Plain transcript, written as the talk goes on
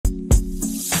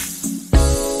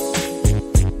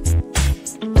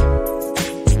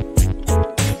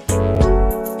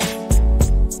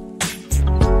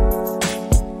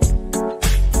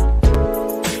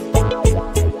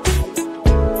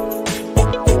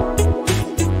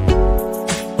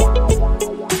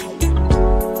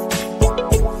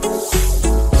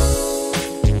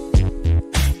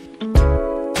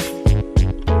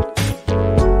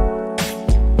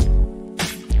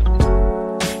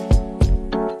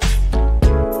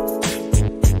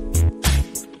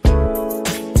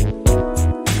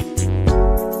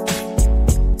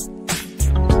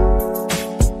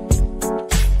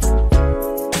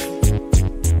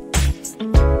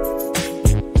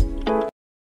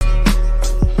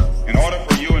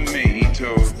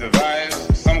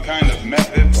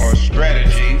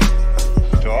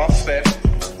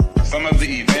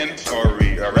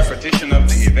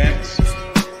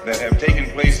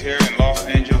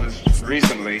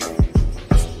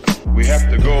We have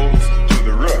to go to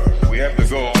the root. We have to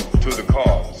go to the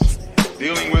cause.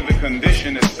 Dealing with the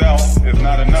condition itself is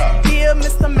not enough. Dear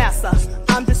Mr. Massa,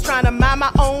 I'm just trying to mind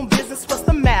my own business. What's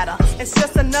the matter? It's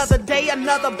just another day,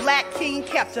 another black king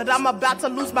captured. I'm about to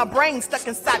lose my brain, stuck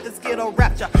inside this ghetto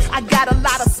rapture. I got a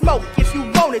lot of smoke. If you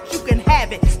want it, you can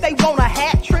have it. They want a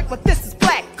hat trick, but this is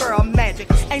black girl magic.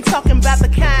 Ain't talking about the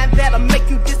kind that'll make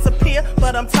you disappear,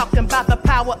 but I'm talking about the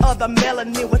power of the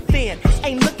melanin within.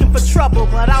 Ain't looking for trouble,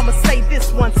 but I'ma say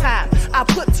this one time. I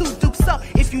put two dukes up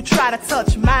if you try to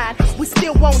touch mine. We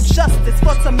still want justice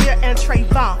for Tamir and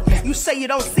Trayvon. You say you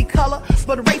don't see color,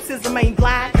 but racism ain't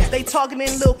blind. They targeting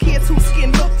little kids whose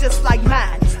skin look just like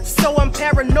mine. So I'm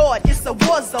paranoid, it's a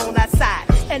war zone outside.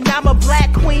 And I'm a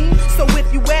black queen, so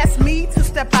if you ask me to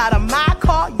step out of my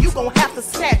car, you gon' have to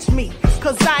snatch me.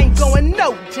 Cause I ain't going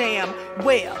no damn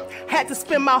well. Had to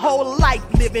spend my whole life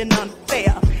living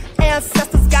unfair.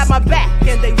 Ancestors got my back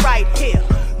and they right here.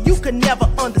 You can never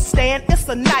understand, it's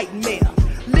a nightmare.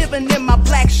 Living in my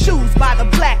black shoes by the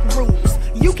black rules.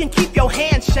 You can keep your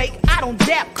handshake, I don't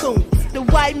dap coons. The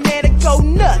white man to go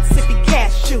nuts if he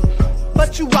cash you.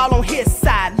 But you all on his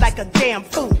side like a damn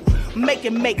fool. Make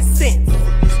it make sense.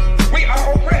 We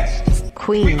are oppressed.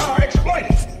 Queen. We are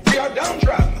exploited. We are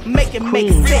downtrodden. Make it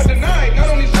make We are sense. denied not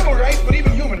only civil rights but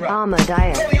even human rights.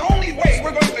 Ahmadiyyah. So the only way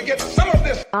we're going to get some of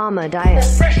this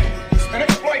Ahmadiyyah. oppression and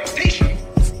exploitation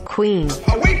Queen.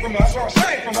 away from us or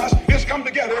aside from us is come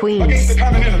together Queen. against the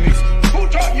common enemy. Who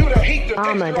taught you to hate the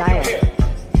texture of your Ahmadiyyah. hair?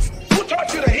 Who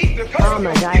taught you to hate the color of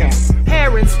your skin? Ahmadiyyah.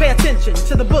 Parents, pay attention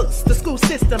to the books, the school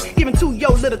system, even to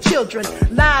your little children.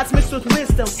 Lies mixed with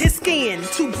wisdom. His skin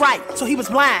too bright, so he was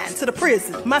blind to the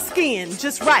prison. My skin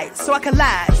just right, so I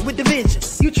collide with division.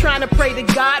 You trying to pray to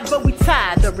God, but we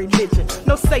tired of religion.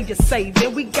 No savior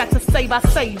saving, we got to save our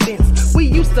savings. We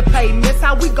used to pay miss,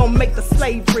 how we gon' make the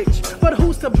slave rich? But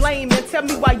who's to blame, and tell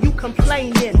me why you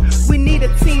complaining? We need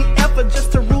a team effort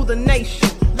just to rule the nation.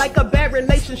 Like a bad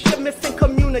relationship, missing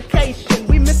communication.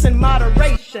 We missing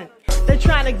moderation. They're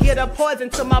trying to get a poison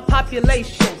to my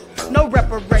population. No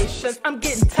reparations, I'm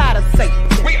getting tired of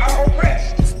Satan. We are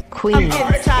oppressed. Queen. I'm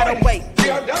getting tired of waiting. We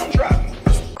are downtrodden.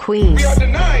 Queen. We are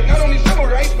denied not only civil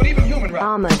rights but even human rights.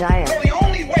 Ahmadiyyah. So the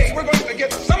only way we're going to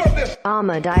get some of this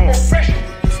Ahmadiyyah. oppression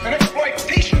and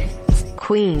exploitation.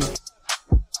 Queen.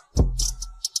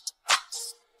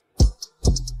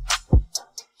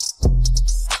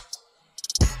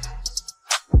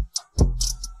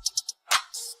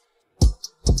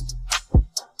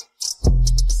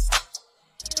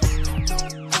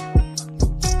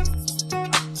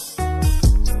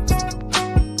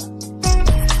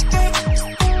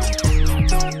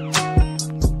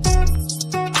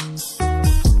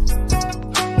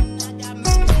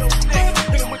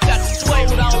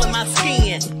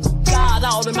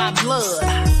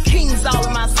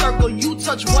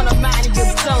 Touch one of mine and you're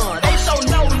done. They show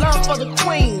no love for the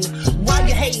queen. Why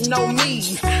you hating on me?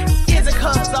 Is it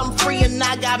cause I'm free and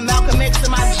I got Malcolm X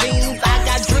in my jeans? I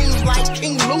got dreams like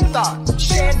King Luther,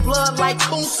 shed blood like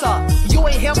Kunsa. You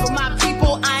ain't helping my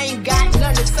people, I ain't got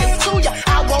nothing to say to ya.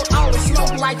 I want all the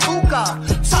smoke like hookah.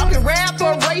 Talking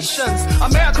reparations.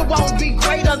 America won't be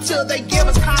great until they give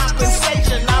us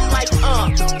compensation. I'm like,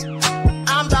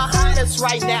 I'm the hottest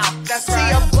right now.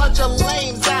 See a bunch of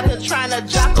lames out here trying to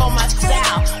jock on my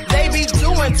style. They be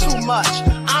doing too much.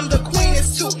 I'm the queen,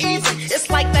 it's too easy. It's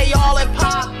like they all in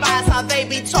Popeyes, how they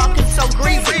be talking so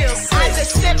greasy. I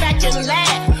just sit back and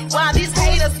laugh while these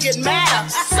haters get madder.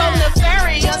 So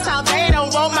nefarious how they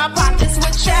don't want my pockets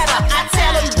with cheddar. I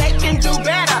tell them they can do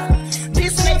better.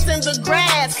 These snakes in the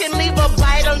grass can leave a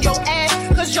bite on your ass,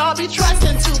 cause y'all be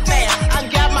trusting too fast. I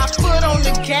got my foot on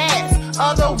the gas,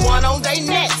 other one on they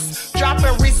necks.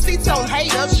 Dropping receipts on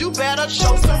haters, you better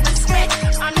show some respect.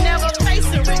 I'm never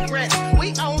facing regrets,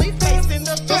 we only facing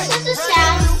the threat. This is the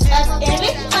sound of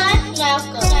Eric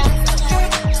Malcolm.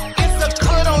 It's a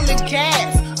cut on the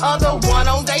gas, other one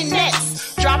on they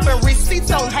necks. Dropping receipts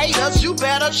on haters, you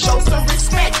better show some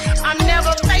respect. I'm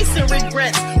never facing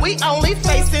regrets, we only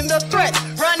facing the threat.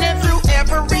 Running through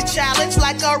every challenge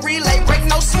like a relay, break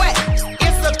no sweat.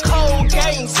 It's a cold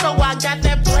game, so I got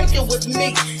that blanket with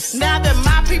me. Now that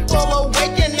my people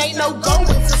awaken, ain't no going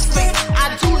to sleep.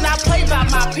 I do not play by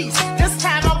my piece, this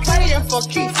time I'm playing for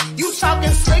keeps. You talking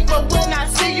slick, but when I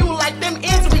see you like them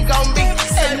ends, we gon' meet.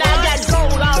 And I got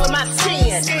gold all in my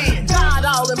skin, God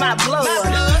all in my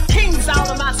blood, kings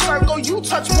all in my circle. You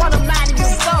touch one of mine and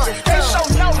you're done. They show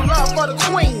no love for the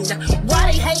queen,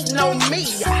 why they hating on me?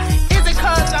 Is it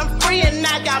cause I'm free and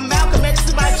I got Malcolm X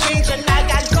in my jeans, and I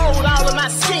got gold all in my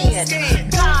skin,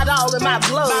 God all in my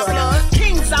blood,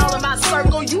 kings all in my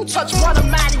circle. You touch one of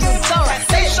mine and you're done.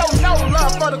 They show no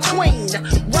love for the queen.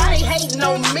 Why they hating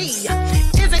on me?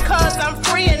 Is it cause I'm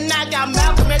free and I got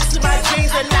Malcolm X in my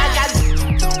jeans and I got...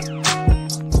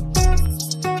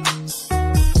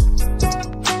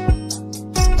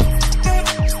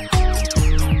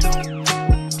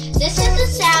 This is the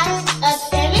sound of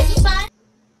famous fun.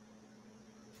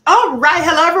 All right,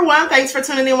 hello everyone. Thanks for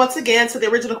tuning in once again to the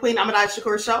original Queen Ahmadiyyah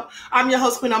Shakur show. I'm your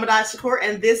host, Queen Ahmadiyyah Shakur,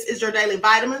 and this is your daily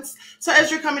vitamins. So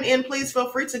as you're coming in, please feel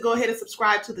free to go ahead and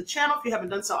subscribe to the channel if you haven't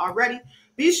done so already.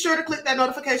 Be sure to click that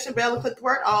notification bell and click the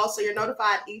word all so you're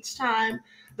notified each time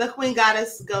the Queen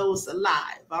Goddess goes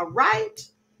live. All right.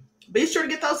 Be sure to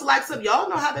get those likes up. Y'all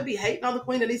know how they be hating on the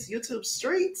Queen in these YouTube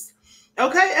streets.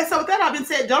 Okay, and so with that all being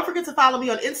said, don't forget to follow me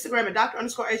on Instagram at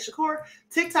Dr._A_Shakur,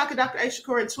 TikTok at Dr. A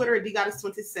Shakur, and Twitter at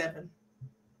DGoddess27.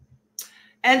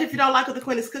 And if you don't like what the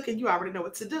Queen is cooking, you already know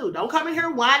what to do. Don't come in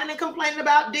here whining and complaining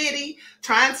about Diddy,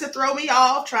 trying to throw me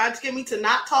off, trying to get me to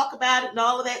not talk about it and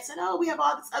all of that. Saying, oh, we have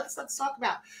all this other stuff to talk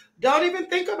about. Don't even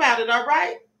think about it, all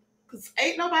right? Because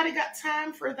ain't nobody got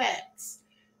time for that.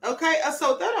 Okay,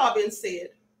 so with that all being said,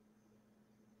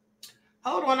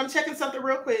 hold on, I'm checking something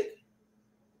real quick.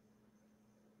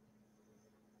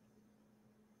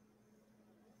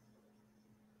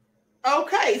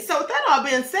 Okay, so with that all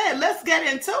being said, let's get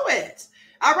into it.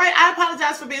 All right, I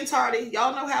apologize for being tardy.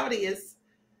 Y'all know how it is.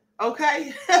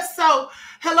 Okay, so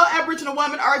hello, Aboriginal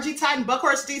woman, RG Titan,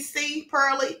 Buckhorst, DC,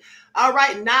 Pearly. All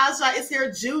right, Naja is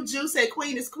here. Juju said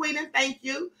Queen is queening. Thank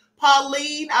you.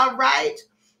 Pauline, all right.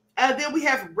 Then we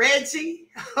have Reggie.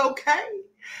 Okay,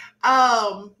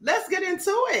 let's get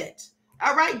into it.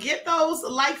 All right, get those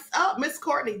likes up. Miss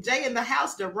Courtney, Jay in the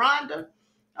house, Deronda.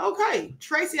 Okay,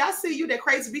 Tracy, I see you, that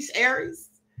Crazy Beach Aries.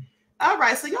 All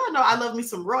right, so y'all know I love me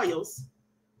some Royals.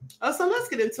 So let's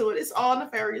get into it. It's all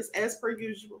nefarious as per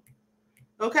usual.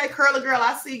 Okay, Curly Girl,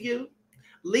 I see you.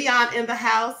 Leon in the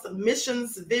house.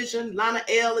 Missions Vision. Lana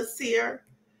L is here.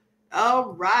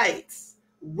 All right.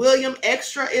 William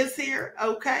Extra is here.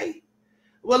 Okay.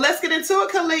 Well, let's get into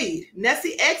it, Khalid.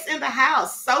 Nessie X in the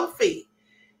house. Sophie.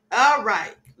 All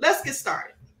right. Let's get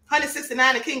started.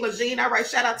 169 and King Legine. All right,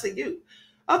 shout out to you.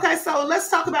 Okay, so let's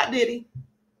talk about Diddy.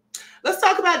 Let's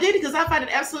talk about Diddy because I find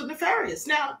it absolutely nefarious.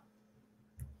 Now,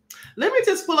 let me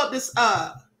just pull up this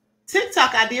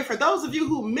TikTok idea for those of you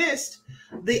who missed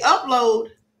the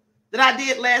upload that I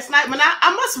did last night. But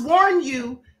I must warn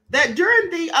you that during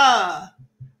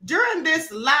this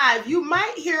live, you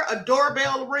might hear a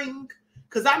doorbell ring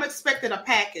because I'm expecting a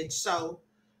package. So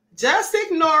just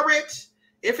ignore it.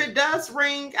 If it does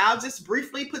ring, I'll just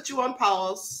briefly put you on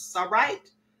pause. All right.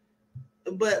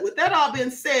 But with that all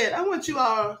being said, I want you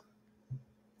all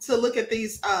to look at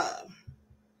these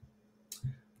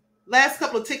last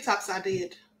couple of TikToks I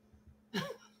did.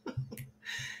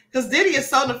 Because Diddy is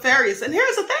so nefarious. And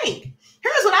here's the thing.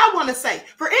 Here's what I want to say.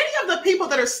 For any of the people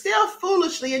that are still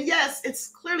foolishly, and yes, it's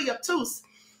clearly obtuse,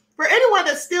 for anyone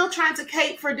that's still trying to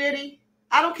cape for Diddy,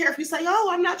 I don't care if you say, oh,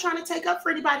 I'm not trying to take up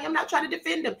for anybody. I'm not trying to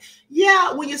defend him.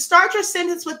 Yeah, when you start your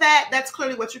sentence with that, that's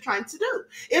clearly what you're trying to do.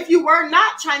 If you were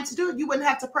not trying to do it, you wouldn't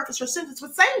have to preface your sentence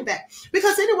with saying that.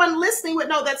 Because anyone listening would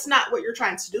know that's not what you're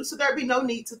trying to do. So there'd be no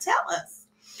need to tell us.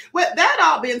 With that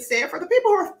all being said, for the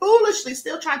people who are foolishly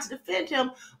still trying to defend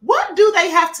him, what do they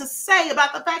have to say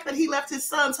about the fact that he left his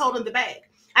sons holding the bag?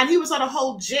 And he was on a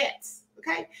whole jet.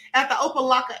 Okay, at the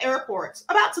Opalaka airport,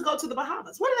 about to go to the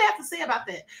Bahamas. What do they have to say about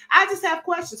that? I just have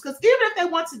questions, because even if they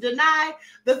want to deny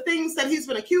the things that he's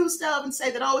been accused of and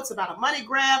say that, oh, it's about a money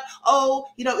grab, oh,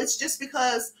 you know, it's just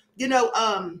because, you know,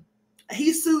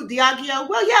 he sued Diageo.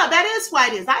 Well, yeah, that is why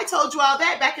it is. I told you all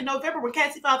that back in November when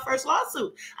Cassie filed the first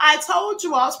lawsuit. I told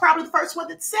you all, I was probably the first one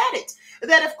that said it,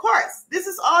 that of course, this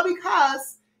is all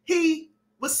because he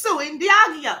was suing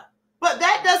Diageo. But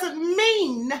that doesn't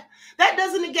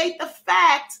negate the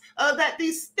fact that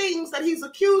these things that he's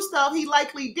accused of, he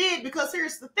likely did. Because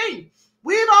here's the thing.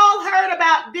 We've all heard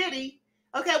about Diddy.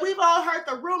 Okay, we've all heard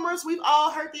the rumors. We've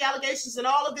all heard the allegations and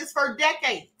all of this for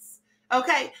decades.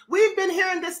 Okay, we've been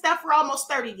hearing this stuff for almost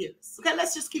 30 years. Okay,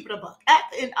 let's just keep it a buck. At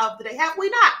the end of the day, have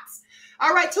we not?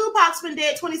 All right, Tupac's been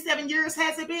dead 27 years,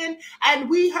 has it been? And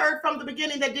we heard from the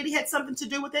beginning that Diddy had something to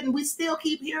do with it, and we still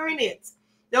keep hearing it.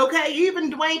 Okay,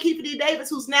 even Dwayne Keefe D. Davis,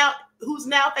 who's now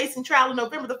facing trial on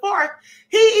November the 4th,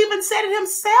 he even said it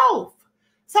himself.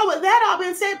 So with that all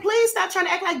being said, please stop trying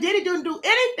to act like Diddy didn't do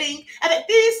anything and that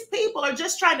these people are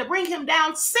just trying to bring him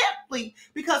down simply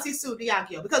because he sued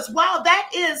Diageo. Because while that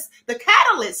is the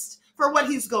catalyst for what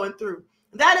he's going through,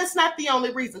 that is not the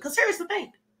only reason. Because here's the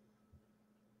thing.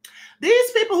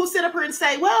 These people who sit up here and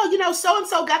say, well, you know,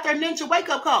 so-and-so got their ninja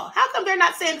wake-up call. How come they're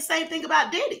not saying the same thing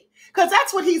about Diddy? because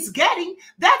that's what he's getting.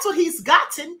 That's what he's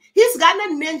gotten. He's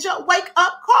gotten a ninja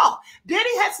wake-up call.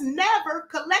 Diddy has never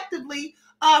collectively,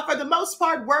 for the most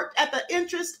part, worked at the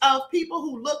interest of people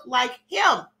who look like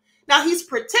him. Now, he's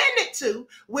pretended to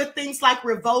with things like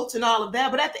revolt and all of that,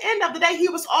 but at the end of the day, he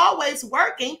was always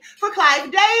working for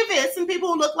Clive Davis and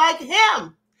people who look like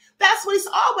him. That's what he's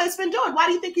always been doing. Why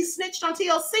do you think he snitched on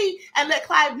TLC and let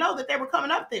Clive know that they were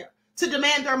coming up there to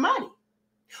demand their money?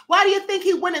 Why do you think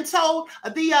he went and told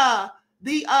the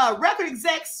record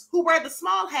execs who wear the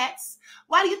small hats?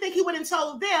 Why do you think he went and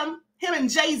told them, him and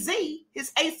Jay-Z,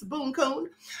 his ace Boon Coon,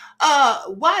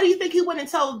 why do you think he went and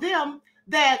told them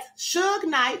that Suge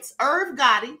Knight, Irv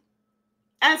Gotti,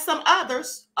 and some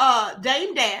others,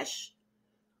 Dame Dash,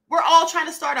 were all trying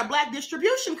to start a black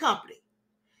distribution company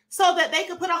so that they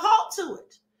could put a halt to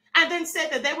it, and then said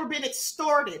that they were being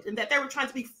extorted and that they were trying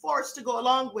to be forced to go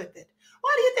along with it?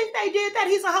 Why do you think they did that?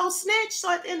 He's a whole snitch.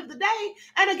 So at the end of the day,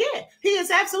 and again, he is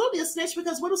absolutely a snitch,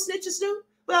 because what do snitches do?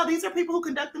 Well, these are people who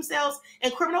conduct themselves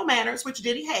in criminal manners, which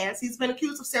Diddy has. He's been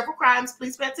accused of several crimes.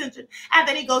 Please pay attention. And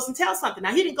then he goes and tells something.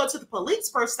 Now, he didn't go to the police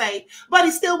per se, but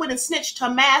he still went and snitched to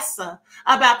massa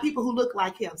about people who look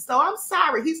like him. So I'm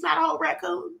sorry. He's not a whole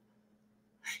raccoon.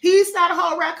 He's not a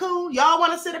whole raccoon. Y'all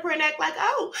want to sit up here and act like,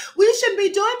 oh, we shouldn't be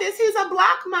doing this. He's a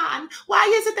black man.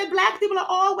 Why is it that black people are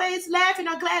always laughing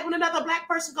or glad when another black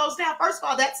person goes down? First of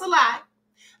all, that's a lie.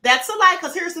 That's a lie,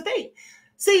 because here's the thing.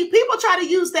 See, people try to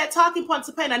use that talking point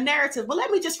to paint a narrative. But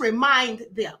let me just remind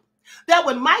them that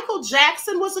when Michael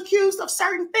Jackson was accused of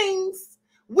certain things,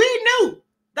 we knew,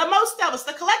 the most of us,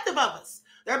 the collective of us,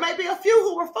 there may be a few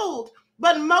who were fooled,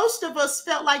 but most of us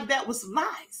felt like that was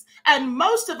lies. And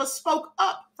most of us spoke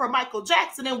up for Michael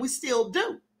Jackson, and we still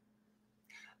do.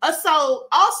 So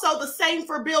also the same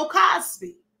for Bill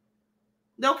Cosby.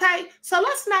 Okay? So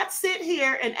let's not sit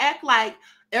here and act like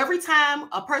every time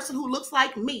a person who looks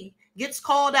like me gets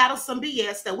called out of some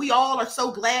BS that we all are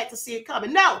so glad to see it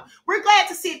coming. No, we're glad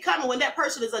to see it coming when that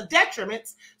person is a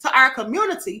detriment to our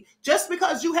community. Just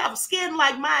because you have skin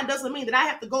like mine doesn't mean that I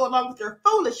have to go along with your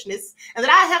foolishness and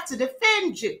that I have to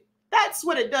defend you. That's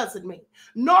what it doesn't mean.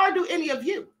 Nor do any of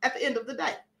you at the end of the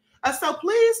day. So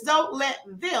please don't let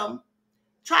them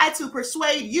try to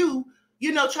persuade you,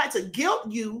 try to guilt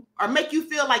you or make you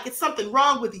feel like it's something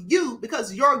wrong with you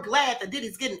because you're glad that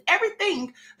Diddy's getting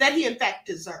everything that he in fact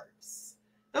deserves.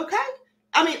 Okay?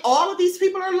 I mean, all of these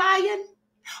people are lying.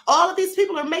 All of these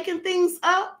people are making things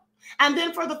up. And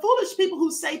then for the foolish people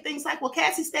who say things like, well,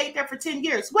 Cassie stayed there for 10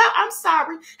 years. Well, I'm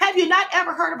sorry. Have you not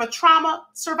ever heard of a trauma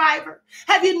survivor?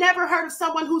 Have you never heard of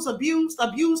someone who's abused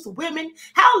women?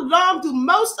 How long do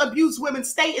most abused women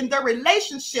stay in their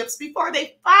relationships before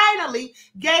they finally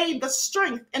gain the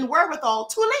strength and wherewithal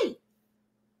to leave?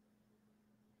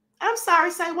 I'm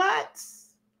sorry, say what?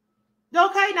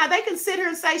 Okay, now they can sit here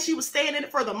and say she was staying in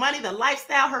it for the money, the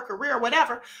lifestyle, her career,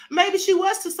 whatever. Maybe she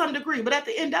was to some degree, but at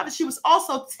the end of it, she was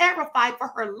also terrified for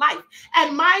her life.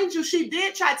 And mind you, she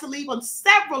did try to leave on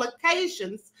several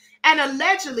occasions, and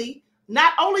allegedly,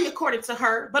 not only according to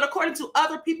her, but according to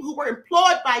other people who were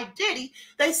employed by Diddy,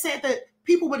 they said that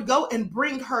people would go and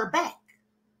bring her back.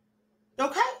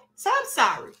 Okay, so I'm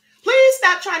sorry. Please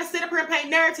stop trying to sit up here and paint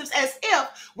narratives as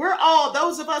if we're all,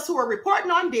 those of us who are reporting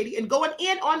on Diddy and going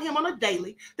in on him on a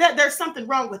daily, that there's something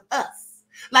wrong with us.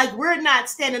 Like we're not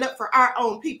standing up for our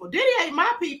own people. Diddy ain't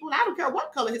my people. I don't care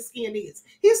what color his skin is.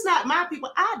 He's not my people.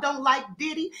 I don't like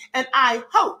Diddy, and I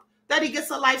hope that he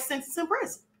gets a life sentence in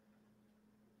prison.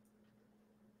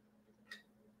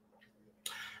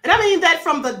 And I mean that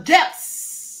from the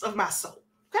depths of my soul.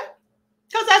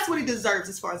 Because that's what he deserves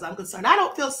as far as I'm concerned. I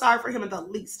don't feel sorry for him in the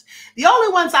least. The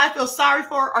only ones I feel sorry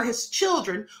for are his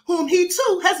children, whom he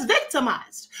too has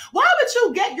victimized. Why would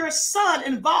you get your son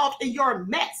involved in your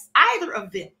mess? Either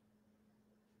of them.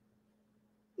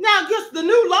 Now, just the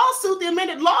new lawsuit, the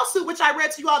amended lawsuit, which I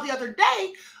read to you all the other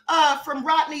day from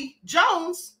Rodney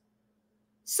Jones,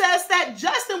 says that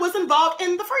Justin was involved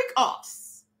in the freak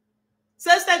offs.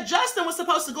 Says that Justin was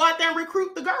supposed to go out there and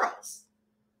recruit the girls.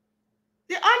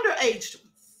 The underage ones.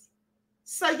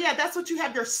 So yeah, that's what you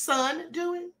have your son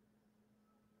doing.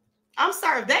 I'm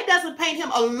sorry, if that doesn't paint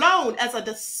him alone as a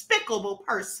despicable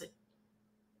person,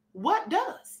 what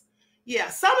does? Yeah,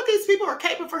 some of these people are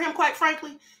caping for him, quite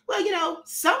frankly. Well,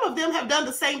 some of them have done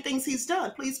the same things he's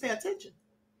done. Please pay attention.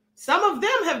 Some of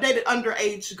them have dated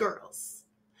underage girls.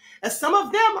 And some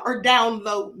of them are down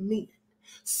low men.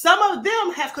 Some of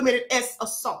them have committed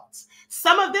assaults.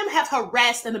 Some of them have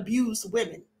harassed and abused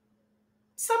women.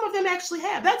 Some of them actually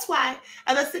have. That's why,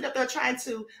 as I sit up there trying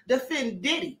to defend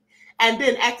Diddy and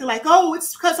then acting like, oh,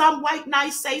 it's because I'm white and I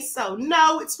say so.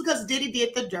 No, it's because Diddy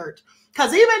did the dirt.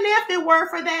 Because even if it were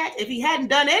for that, if he hadn't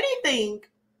done anything,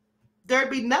 there'd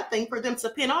be nothing for them to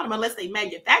pin on him unless they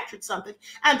manufactured something.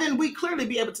 And then we clearly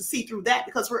be able to see through that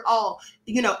because we're all,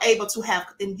 able to have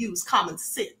and use common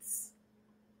sense.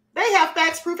 They have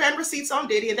facts, proof, and receipts on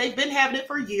Diddy, and they've been having it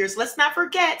for years. Let's not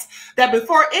forget that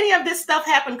before any of this stuff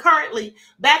happened currently,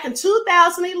 back in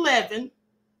 2011,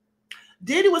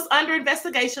 Diddy was under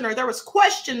investigation, or there was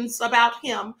questions about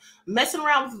him messing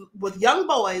around with young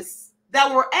boys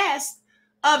that were asked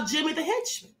of Jimmy the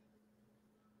Henchman.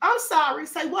 I'm sorry,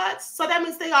 say what? So that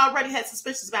means they already had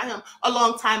suspicions about him a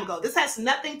long time ago. This has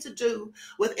nothing to do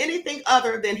with anything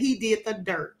other than he did the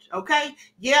dirt, okay?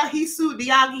 Yeah, he sued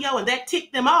Diageo and that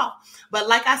ticked them off. But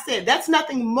like I said, that's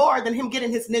nothing more than him getting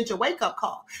his ninja wake-up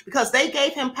call because they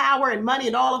gave him power and money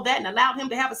and all of that and allowed him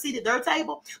to have a seat at their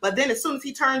table. But then as soon as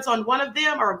he turns on one of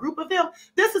them or a group of them,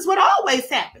 this is what always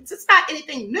happens. It's not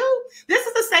anything new. This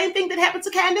is the same thing that happened to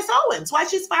Candace Owens, why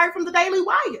she's fired from the Daily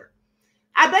Wire.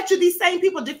 I bet you these same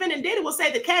people defending Diddy will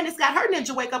say that Candace got her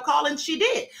ninja wake-up call, and she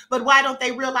did. But why don't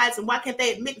they realize and why can't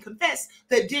they admit and confess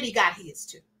that Diddy got his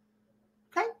too?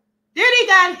 Okay? Diddy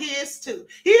got his too.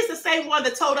 He's the same one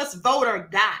that told us vote or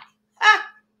die.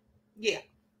 Yeah.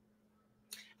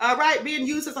 All right, being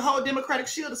used as a whole Democratic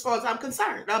shield as far as I'm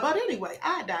concerned. But anyway,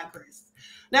 I digress.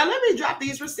 Now, let me drop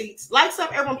these receipts. Like some,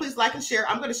 everyone, please like and share.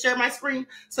 I'm going to share my screen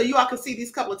so you all can see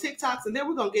these couple of TikToks, and then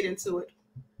we're going to get into it.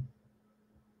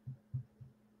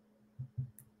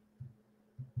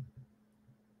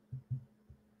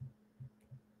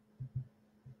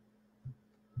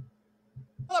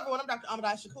 Hello, everyone. I'm Dr.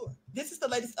 Ahmadiyyah Shakur. This is the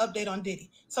latest update on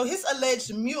Diddy. So his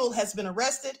alleged mule has been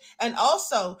arrested, and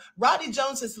also Rodney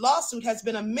Jones's lawsuit has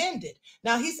been amended.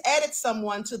 Now, he's added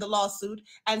someone to the lawsuit,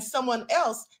 and someone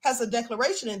else has a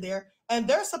declaration in there, and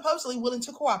they're supposedly willing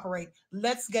to cooperate.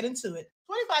 Let's get into it.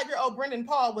 25-year-old Brendan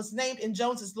Paul was named in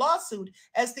Jones's lawsuit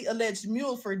as the alleged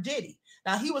mule for Diddy.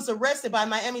 Now, he was arrested by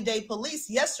Miami-Dade police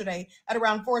yesterday at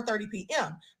around 4:30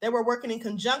 p.m. They were working in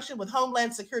conjunction with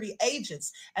Homeland Security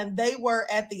agents, and they were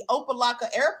at the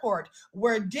Opa-locka airport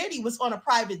where Diddy was on a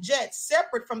private jet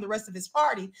separate from the rest of his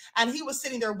party, and he was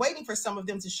sitting there waiting for some of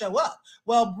them to show up.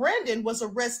 Well, Brendan was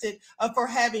arrested for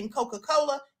having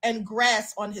Coca-Cola and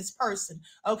grass on his person.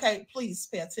 Okay, please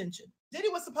pay attention. Diddy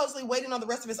was supposedly waiting on the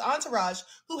rest of his entourage,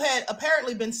 who had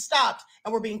apparently been stopped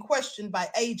and were being questioned by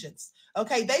agents.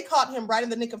 Okay, they caught him right in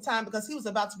the nick of time because he was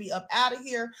about to be up out of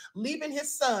here, leaving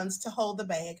his sons to hold the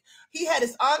bag. He had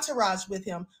his entourage with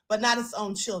him, but not his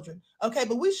own children. Okay,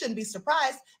 but we shouldn't be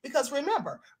surprised because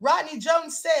remember, Rodney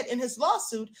Jones said in his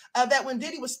lawsuit that when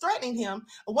Diddy was threatening him,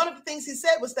 one of the things he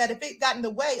said was that if it got in the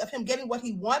way of him getting what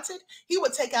he wanted, he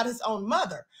would take out his own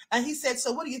mother. And he said,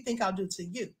 so what do you think I'll do to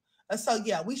you? So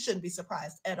yeah, we shouldn't be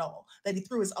surprised at all that he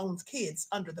threw his own kids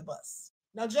under the bus.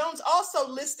 Now, Jones also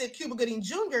listed Cuba Gooding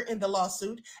Jr. in the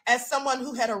lawsuit as someone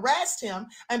who had harassed him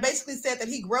and basically said that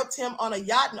he groped him on a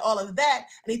yacht and all of that,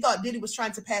 and he thought Diddy was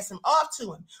trying to pass him off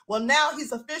to him. Well, now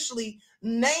he's officially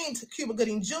named Cuba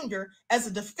Gooding Jr. as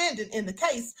a defendant in the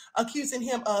case, accusing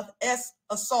him of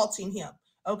assaulting him.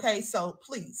 Okay, so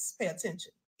please pay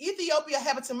attention. Ethiopia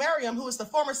Habtemariam, who is the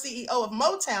former CEO of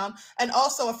Motown and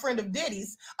also a friend of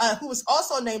Diddy's, who was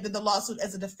also named in the lawsuit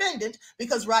as a defendant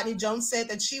because Rodney Jones said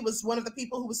that she was one of the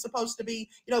people who was supposed to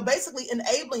be, basically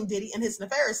enabling Diddy in his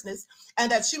nefariousness,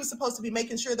 and that she was supposed to be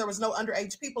making sure there was no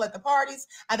underage people at the parties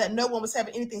and that no one was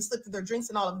having anything slipped through their drinks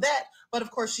and all of that. But of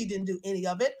course, she didn't do any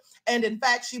of it. And in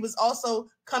fact, she was also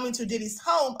coming to Diddy's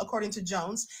home, according to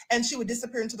Jones, and she would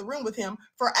disappear into the room with him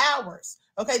for hours.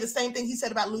 Okay, the same thing he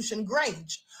said about Lucian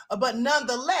Grange. But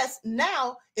nonetheless,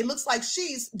 now it looks like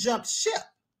she's jumped ship.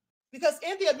 Because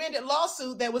in the amended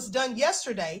lawsuit that was done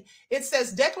yesterday, it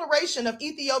says Declaration of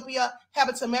Ethiopia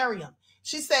Habtemariam.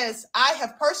 She says, I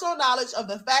have personal knowledge of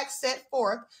the facts set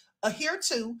forth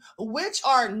hereto, which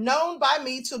are known by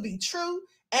me to be true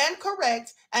and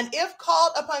correct, and if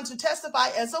called upon to testify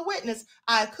as a witness,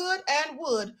 I could and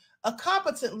would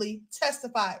competently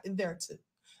testify thereto.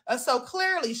 So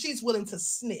clearly she's willing to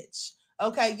snitch.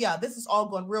 Okay, yeah, this is all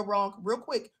going real wrong, real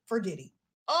quick for Diddy.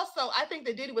 Also, I think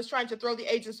that Diddy was trying to throw the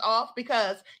agents off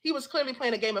because he was clearly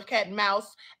playing a game of cat and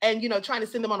mouse and, trying to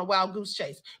send them on a wild goose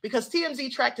chase because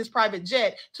TMZ tracked his private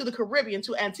jet to the Caribbean,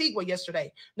 to Antigua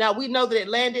yesterday. Now, we know that it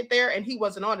landed there and he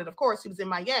wasn't on it. Of course, he was in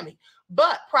Miami.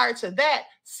 But prior to that,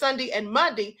 Sunday and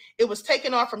Monday, it was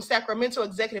taken off from Sacramento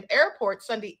Executive Airport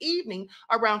Sunday evening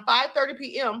around 5:30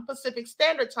 p.m. Pacific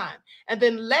Standard Time, and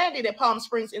then landed at Palm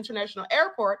Springs International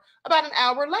Airport about an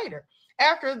hour later.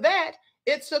 After that,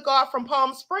 it took off from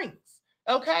Palm Springs,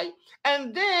 okay?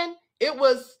 And then It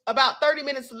was about 30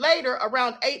 minutes later,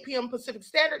 around 8 p.m. Pacific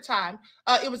Standard Time.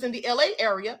 It was in the LA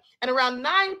area. And around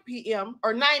 9 p.m.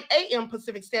 or 9 a.m.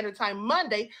 Pacific Standard Time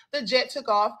Monday, the jet took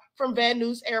off from Van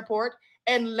Nuys Airport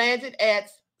and landed at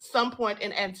some point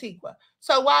in Antigua.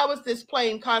 So why was this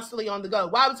plane constantly on the go?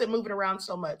 Why was it moving around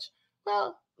so much?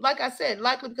 Well, like I said,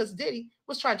 likely because Diddy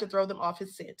was trying to throw them off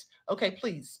his scent. Okay,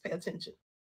 please pay attention.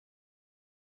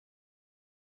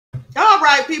 All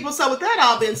right, people. So with that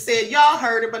all being said, y'all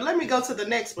heard it, but let me go to the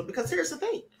next one, because here's the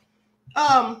thing.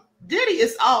 Diddy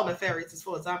is all nefarious as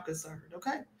far as I'm concerned,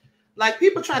 okay? Like,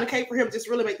 people trying to cape for him just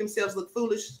really make themselves look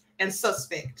foolish and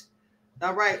suspect.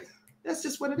 All right? That's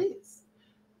just what it is.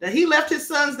 Now, he left his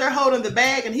sons there holding the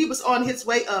bag, and he was on his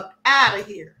way up out of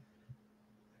here.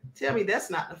 Tell me that's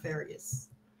not nefarious.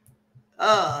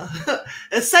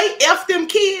 Say F them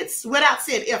kids without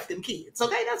saying F them kids,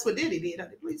 okay? That's what Diddy did,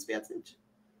 honey. Please pay attention.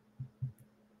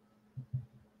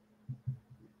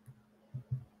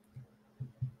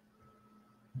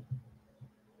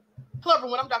 Hello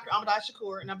everyone, I'm Dr. Ahmadiyyah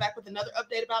Shakur, and I'm back with another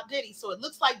update about Diddy. So it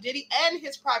looks like Diddy and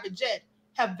his private jet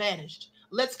have vanished.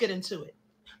 Let's get into it.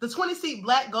 The 20-seat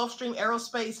black Gulfstream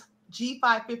Aerospace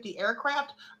G550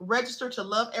 aircraft, registered to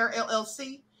Love Air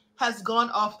LLC, has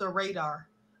gone off the radar.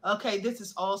 Okay, this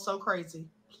is all so crazy.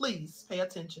 Please pay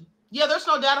attention. Yeah, there's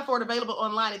no data for it available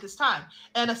online at this time.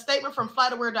 And a statement from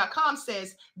FlightAware.com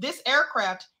says this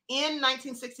aircraft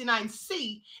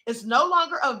N1969C is no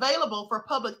longer available for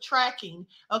public tracking,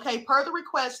 okay, per the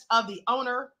request of the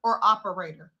owner or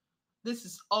operator. This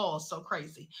is all so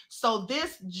crazy. So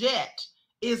this jet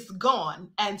is gone,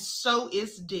 and so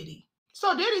is Diddy.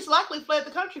 So Diddy's likely fled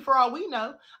the country for all we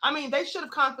know. I mean, they should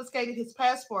have confiscated his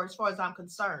passport as far as I'm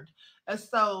concerned.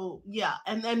 So, yeah.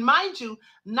 And mind you,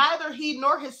 neither he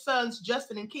nor his sons,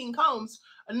 Justin and King Combs,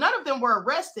 none of them were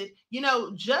arrested. You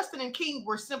know, Justin and King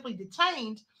were simply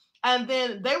detained, and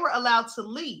then they were allowed to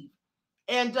leave.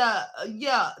 And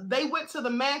yeah, they went to the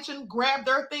mansion, grabbed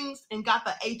their things, and got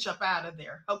the H up out of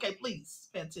there. Okay, please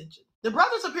pay attention. The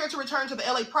brothers appear to return to the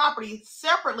LA property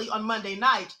separately on Monday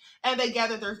night, and they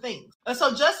gathered their things.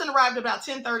 So Justin arrived about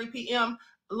 10:30 p.m.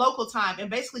 local time and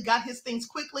basically got his things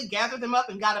quickly, gathered them up,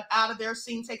 and got up out of their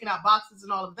scene, taking out boxes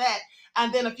and all of that.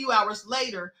 And then a few hours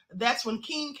later, that's when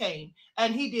King came,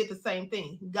 and he did the same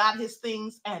thing, got his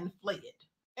things and fled.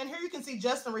 And here you can see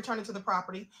Justin returning to the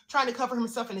property, trying to cover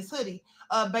himself in his hoodie,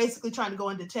 basically trying to go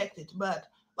undetected. But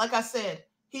like I said,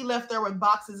 he left there with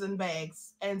boxes and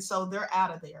bags, and so they're out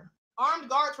of there. Armed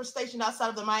guards were stationed outside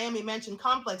of the Miami Mansion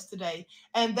complex today,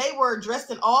 and they were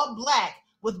dressed in all black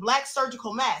with black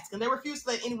surgical masks, and they refused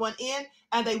to let anyone in,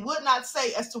 and they would not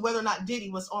say as to whether or not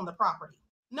Diddy was on the property.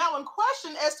 Now, when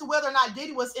questioned as to whether or not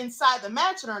Diddy was inside the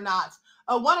mansion or not,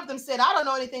 one of them said, "I don't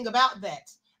know anything about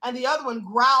that." And the other one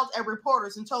growled at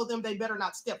reporters and told them they better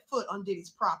not step foot on Diddy's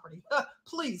property.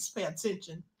 Please pay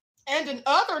attention. And in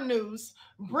other news,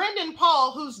 Brendan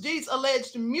Paul, who's Diddy's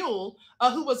alleged mule,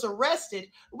 who was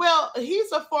arrested, well,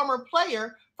 he's a former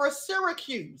player for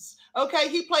Syracuse. Okay,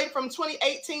 he played from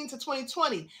 2018 to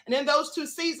 2020. And in those 2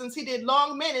 seasons, he did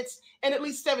long minutes in at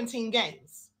least 17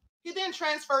 games. He then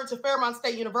transferred to Fairmont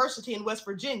State University in West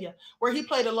Virginia, where he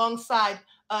played alongside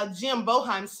Jim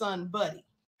Boeheim's son, Buddy.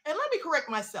 And let me correct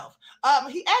myself.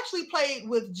 He actually played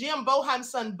with Jim Boeheim's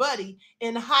son, Buddy,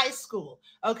 in high school.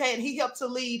 Okay, and he helped to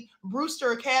lead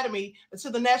Brewster Academy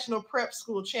to the National Prep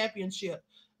School Championship.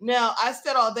 Now, I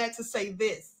said all that to say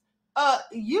this.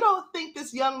 You don't think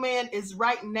this young man is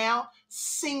right now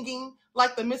singing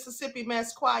like the Mississippi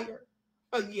Mass Choir?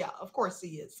 Yeah, of course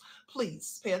he is.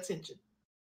 Please pay attention.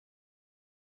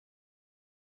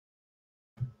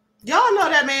 Y'all know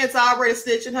that man's already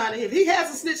snitching, honey. If he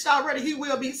hasn't snitched already, he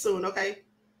will be soon, okay?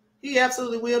 He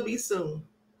absolutely will be soon.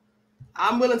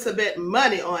 I'm willing to bet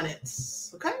money on it,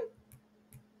 okay?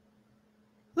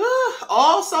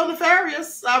 All so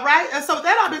nefarious, all right? And so with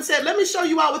that all been said, let me show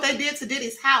you all what they did to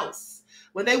Diddy's house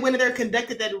when they went in there and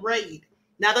conducted that raid.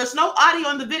 Now, there's no audio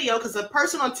in the video because a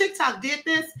person on TikTok did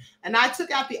this, and I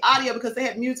took out the audio because they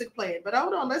had music playing. But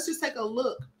hold on, let's just take a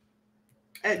look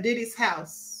at Diddy's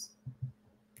house.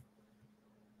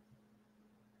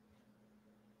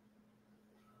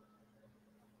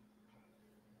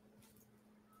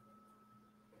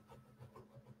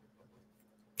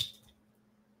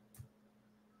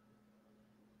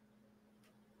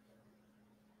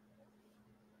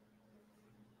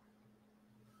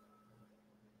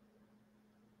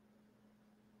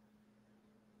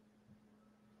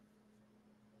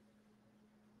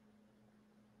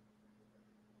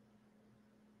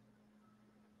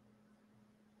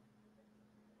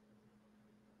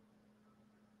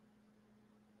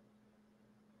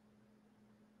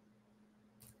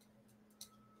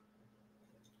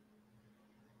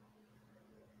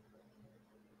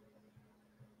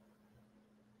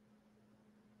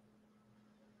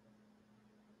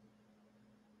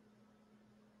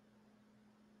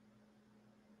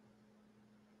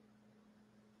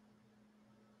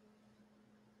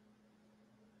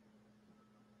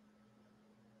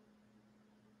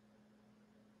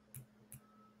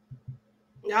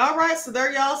 All right, so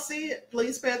there y'all see it.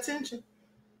 Please pay attention.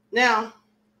 Now,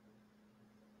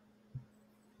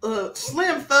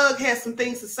 Slim Thug has some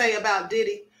things to say about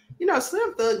Diddy. You know,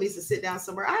 Slim Thug needs to sit down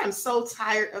somewhere. I am so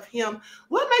tired of him.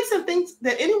 What makes him think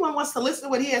that anyone wants to listen to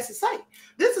what he has to say?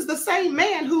 This is the same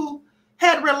man who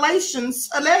had relations,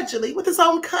 allegedly, with his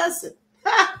own cousin.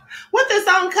 With his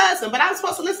own cousin. But I'm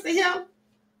supposed to listen to him?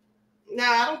 No,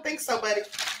 I don't think so, buddy.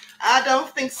 I don't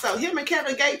think so. Him and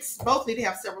Kevin Gates both need to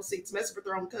have several seats messing with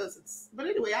their own cousins. But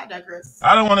anyway, I digress.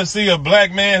 I don't want to see a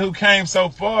black man who came so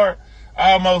far,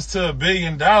 almost to $1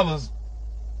 billion,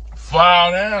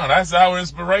 fall down. That's our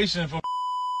inspiration for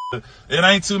it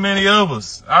ain't too many of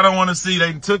us. I don't want to see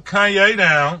they took Kanye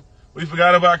down. We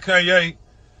forgot about Kanye.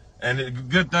 And the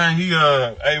good thing he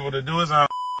able to do his own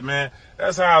man.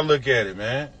 That's how I look at it,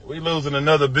 man. We losing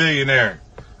another billionaire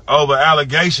over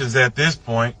allegations at this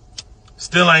point.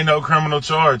 Still ain't no criminal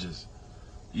charges.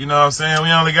 You know what I'm saying?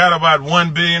 We only got about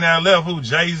 1 billionaire left. Who?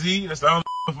 Jay-Z? That's the only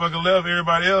motherfucker left.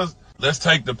 Everybody else. Let's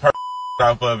take the person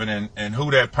off of it and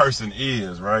who that person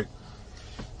is, right?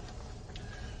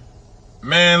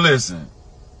 Man, listen.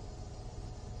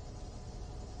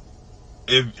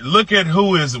 Look at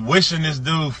who is wishing this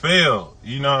dude fail.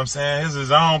 You know what I'm saying? It's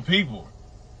his own people.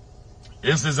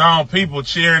 It's his own people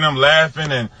cheering him,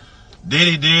 laughing, and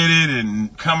Diddy did it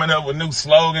and coming up with new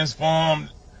slogans for him.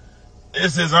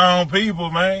 It's his own people,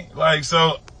 man. Like,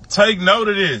 so take note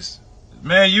of this.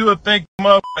 Man, you would think,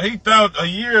 he thought a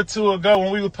year or two ago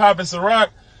when we were popping Ciroc,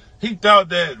 he thought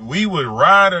that we would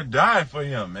ride or die for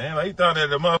him, man. Like, he thought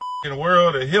that the motherfucking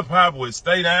world of hip hop would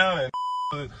stay down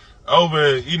and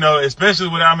over, you know, especially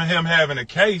without him having a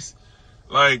case.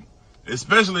 Like,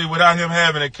 especially without him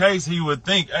having a case, he would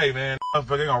think, hey, man,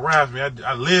 motherfucker, they gonna ride for me.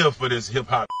 I live for this hip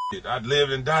hop shit. I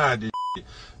lived and died this shit.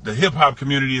 The hip hop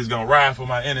community is gonna ride for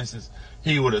my innocence.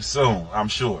 He would assume, I'm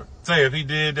sure. Say if he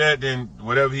did that, then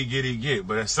whatever he get.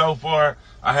 But so far,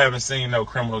 I haven't seen no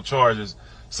criminal charges.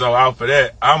 So out for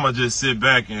that, I'ma just sit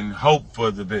back and hope for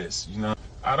the best, you know?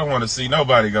 I don't want to see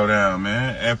nobody go down,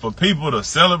 man. And for people to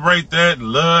celebrate that,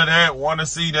 love that, want to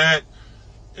see that,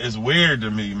 it's weird to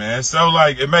me, man. So,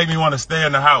 like, it made me want to stay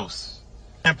in the house.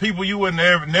 And people you would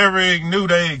never knew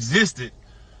they existed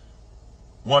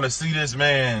want to see this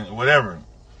man, whatever.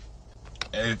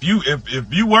 If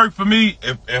you work for me,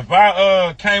 if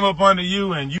I came up under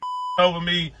you and you over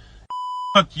me,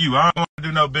 fuck you. I don't want to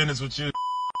do no business with you.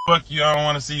 Fuck you. I don't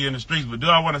want to see you in the streets. But do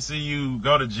I want to see you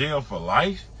go to jail for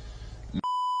life?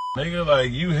 Nigga,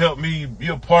 like, you help me,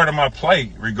 you're part of my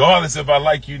play, regardless if I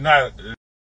like you not.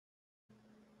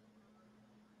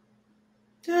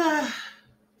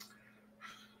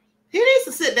 He needs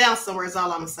to sit down somewhere is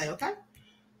all I'm going to say, okay?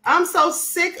 I'm so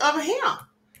sick of him.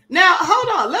 Now,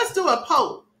 hold on. Let's do a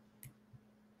poll.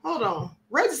 Hold on.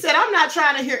 Reggie said, I'm not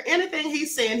trying to hear anything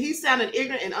he's saying. He's sounding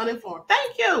ignorant and uninformed.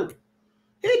 Thank you.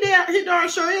 He darn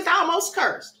sure is. I almost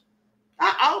cursed.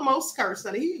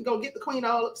 Honey. He can go get the queen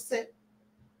all upset.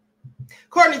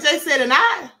 Courtney J said, and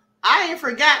I ain't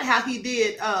forgot how he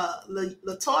did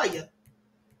LaToya.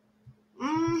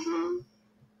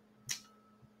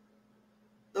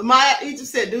 Maya Egypt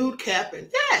said, dude capping.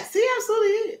 Yes, he absolutely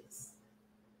is.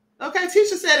 Okay,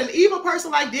 Tisha said, an evil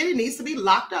person like Diddy needs to be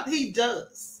locked up. He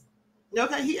does.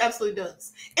 Okay, he absolutely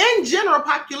does. In general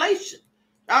population.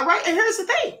 All right, and here's the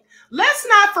thing. Let's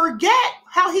not forget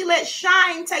how he let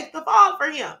Shine take the fall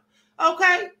for him.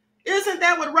 Okay? Isn't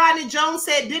that what Rodney Jones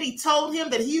said? Diddy told him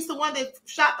that he's the one that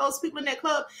shot those people in that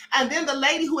club. And then the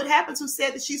lady who it happened to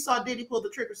said that she saw Diddy pull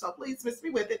the trigger. So please miss me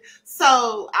with it.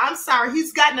 So I'm sorry.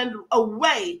 He's gotten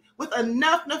away with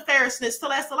enough nefariousness to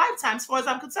last a lifetime as far as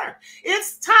I'm concerned.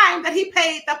 It's time that he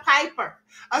paid the piper.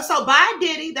 So bye,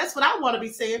 Diddy. That's what I want to be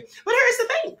saying. But here's the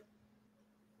thing.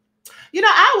 You know,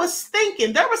 I was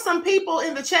thinking, there were some people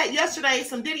in the chat yesterday,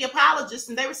 some Diddy apologists,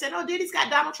 and they were saying, oh, Diddy's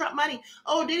got Donald Trump money.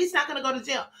 Oh, Diddy's not going to go to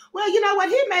jail. Well, you know what?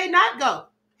 He may not go.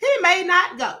 He may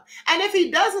not go. And if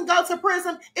he doesn't go to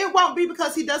prison, it won't be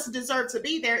because he doesn't deserve to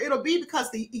be there. It'll be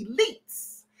because the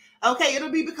elites, okay?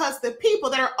 It'll be because the people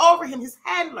that are over him, his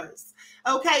handlers,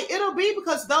 okay? It'll be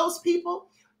because those people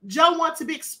don't want to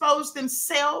be exposed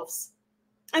themselves.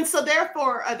 And so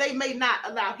therefore, they may not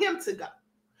allow him to go.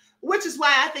 Which is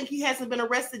why I think he hasn't been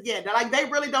arrested yet. Like, they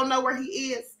really don't know where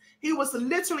he is. He was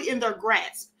literally in their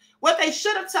grasp. What they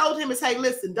should have told him is, hey,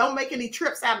 listen, don't make any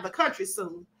trips out of the country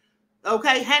soon.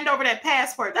 Okay, hand over that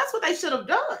passport. That's what they should have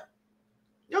done.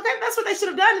 Okay, that's what they should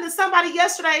have done. And then somebody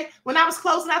yesterday, when I was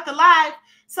closing out the live,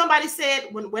 somebody said,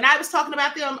 when I was talking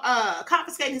about them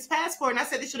confiscating his passport, and I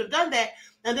said they should have done that.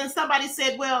 And then somebody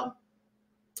said, well,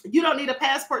 you don't need a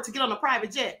passport to get on a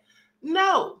private jet.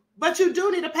 No. But you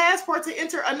do need a passport to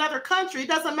enter another country. It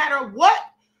doesn't matter what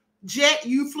jet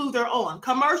you flew there on,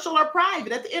 commercial or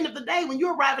private. At the end of the day, when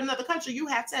you arrive in another country, you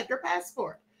have to have your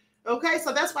passport. Okay,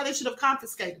 so that's why they should have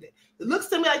confiscated it. It looks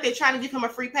to me like they're trying to give him a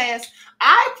free pass.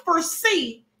 I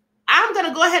foresee, I'm going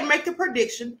to go ahead and make the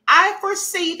prediction. I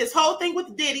foresee this whole thing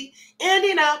with Diddy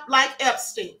ending up like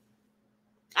Epstein.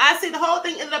 I see the whole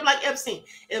thing ended up like Epstein.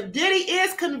 If Diddy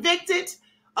is convicted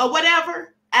or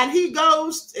whatever, and he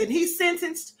goes and he's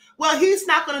sentenced, well, he's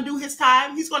not going to do his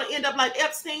time. He's going to end up like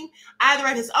Epstein, either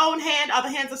at his own hand or the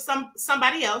hands of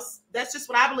somebody else. That's just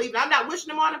what I believe. And I'm not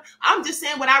wishing him on him. I'm just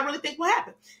saying what I really think will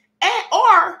happen.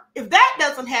 Or if that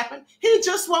doesn't happen, he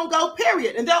just won't go,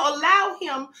 period. And they'll allow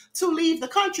him to leave the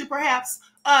country, perhaps,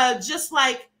 just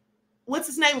like, what's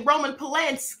his name, Roman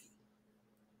Polanski.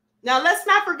 Now, let's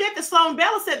not forget that Sloan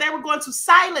Bella said they were going to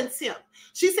silence him.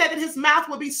 She said that his mouth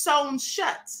would be sewn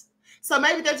shut. So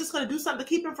maybe they're just going to do something to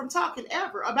keep him from talking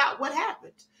ever about what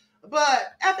happened.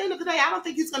 But at the end of the day, I don't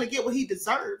think he's going to get what he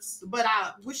deserves. But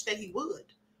I wish that he would.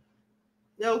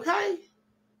 Okay?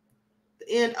 The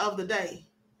end of the day.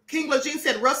 King Lejean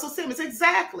said Russell Simmons.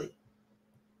 Exactly.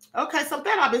 Okay, so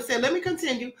that I've been said. Let me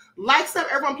continue. Likes up,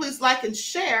 everyone, please like and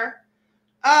share.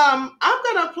 I'm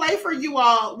going to play for you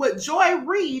all what Joy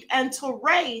Reid and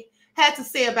Toure had to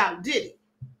say about Diddy.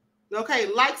 Okay,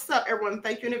 likes up, everyone.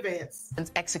 Thank you in advance.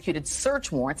 Executed search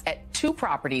warrants at 2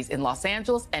 properties in Los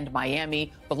Angeles and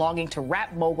Miami belonging to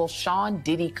rap mogul Sean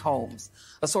Diddy Combs.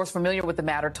 A source familiar with the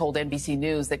matter told NBC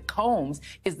News that Combs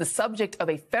is the subject of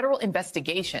a federal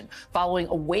investigation following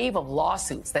a wave of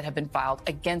lawsuits that have been filed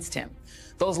against him.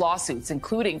 Those lawsuits,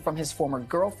 including from his former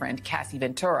girlfriend, Cassie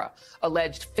Ventura,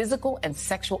 alleged physical and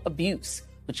sexual abuse,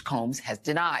 which Combs has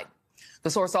denied. The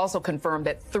source also confirmed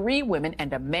that 3 women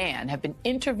and a man have been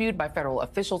interviewed by federal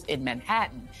officials in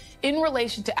Manhattan in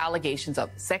relation to allegations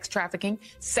of sex trafficking,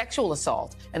 sexual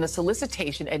assault, and the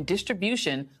solicitation and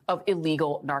distribution of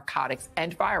illegal narcotics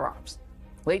and firearms.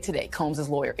 Late today, Combs'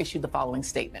 lawyer issued the following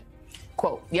statement.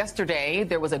 Quote, yesterday,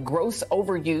 there was a gross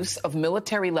overuse of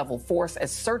military-level force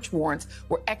as search warrants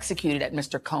were executed at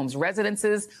Mr. Combs'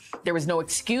 residences. There was no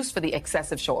excuse for the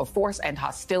excessive show of force and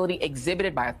hostility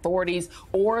exhibited by authorities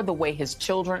or the way his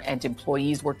children and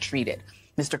employees were treated.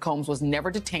 Mr. Combs was never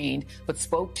detained, but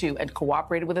spoke to and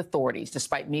cooperated with authorities.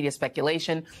 Despite media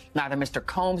speculation, neither Mr.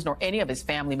 Combs nor any of his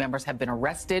family members have been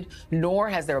arrested, nor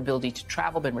has their ability to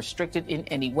travel been restricted in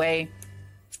any way.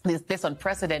 This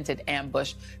unprecedented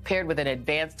ambush, paired with an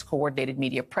advanced coordinated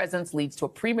media presence, leads to a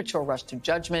premature rush to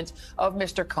judgment of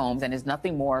Mr. Combs and is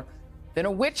nothing more than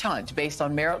a witch hunt based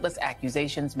on meritless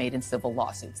accusations made in civil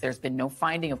lawsuits. There's been no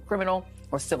finding of criminal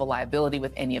or civil liability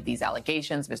with any of these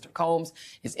allegations. Mr. Combs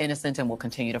is innocent and will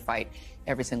continue to fight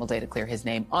every single day to clear his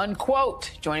name,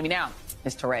 unquote. Joining me now,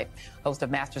 Ms. Toure, host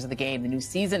of Masters of the Game. The new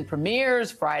season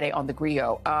premieres Friday on the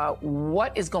Griot.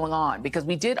 What is going on? Because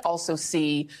we did also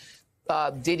see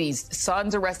Diddy's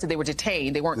sons arrested. They were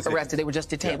detained. They weren't arrested. They were just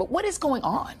detained. Yeah. But what is going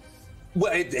on?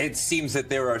 Well, it seems that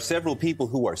there are several people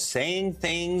who are saying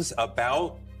things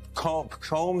about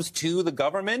Combs to the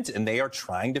government, and they are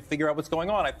trying to figure out what's going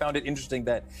on. I found it interesting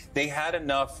that they had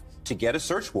enough to get a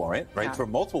search warrant, right, for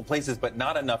multiple places, but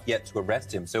not enough yet to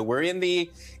arrest him. So we're in the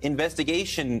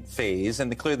investigation phase,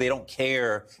 and clearly they don't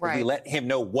care if we let him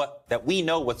know that we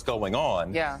know what's going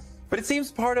on. Yeah. But it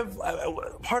seems part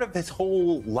of his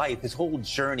whole life, his whole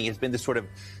journey has been this sort of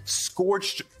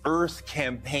scorched earth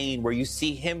campaign where you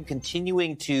see him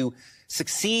continuing to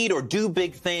succeed or do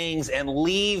big things and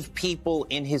leave people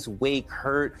in his wake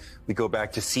hurt. We go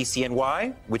back to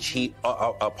CCNY, which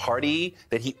a party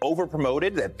that he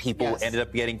overpromoted, that people ended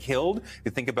up getting killed.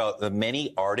 You think about the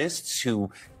many artists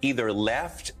who either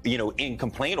left, in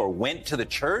complaint or went to the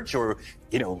church or,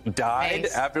 died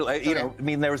after, I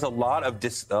mean, there was a lot of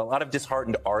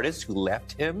disheartened artists who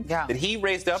left him that he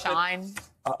raised up.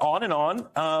 On and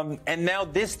on. And now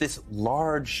this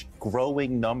large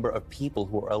growing number of people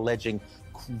who are alleging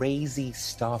crazy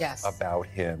stuff about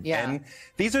him. Yeah. And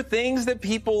these are things that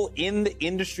people in the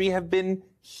industry have been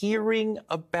hearing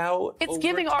about. It's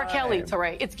giving R. Kelly,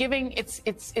 Toure. It's giving,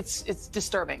 it's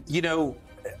disturbing.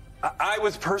 I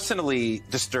was personally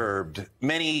disturbed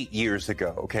many years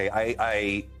ago. Okay.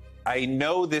 I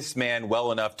know this man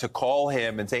well enough to call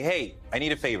him and say, hey, I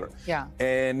need a favor. Yeah.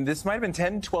 And this might have been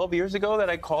 10, 12 years ago that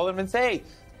I called him and say, hey,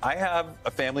 I have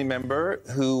a family member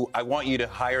who I want you to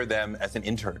hire them as an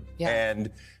intern. Yeah.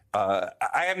 And I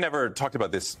have never talked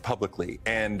about this publicly.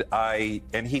 And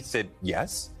he said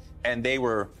yes. And they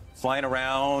were flying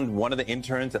around, one of the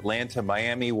interns, Atlanta,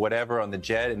 Miami, whatever, on the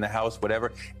jet, in the house,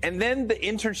 whatever. And then the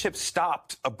internship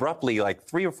stopped abruptly, like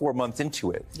 3 or 4 months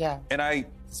into it. Yeah. And I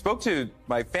spoke to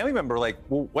my family member, like,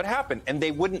 well, what happened? And they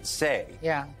wouldn't say.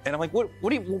 Yeah. And I'm like,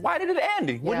 why did it end?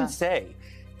 He wouldn't say.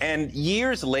 And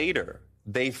years later,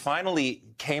 they finally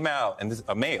came out, and this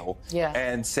a male,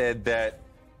 and said that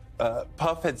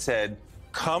Puff had said,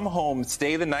 "Come home,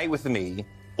 stay the night with me,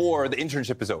 or the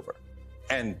internship is over."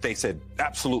 And they said,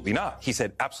 "Absolutely not." He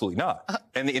said, "Absolutely not."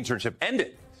 And the internship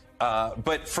ended.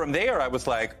 But from there, I was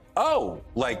like, "Oh,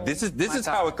 like this is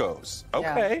how it goes."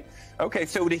 Okay, okay.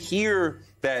 So to hear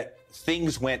that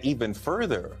things went even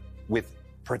further with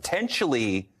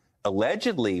potentially,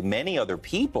 allegedly, many other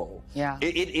people,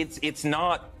 it's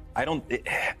not. I don't.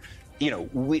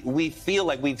 We feel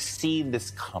like we've seen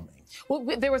this coming. Well,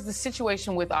 there was the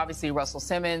situation with obviously Russell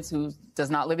Simmons, who does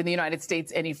not live in the United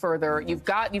States any further. You've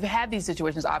had these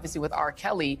situations obviously with R.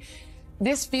 Kelly.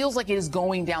 This feels like it is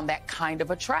going down that kind of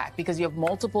a track because you have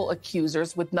multiple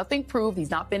accusers with nothing proved.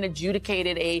 He's not been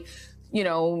adjudicated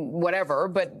whatever,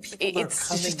 but it's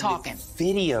just talking.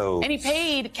 Videos. And he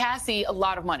paid Cassie a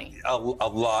lot of money. A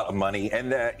lot of money.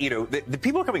 And, the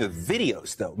people are coming with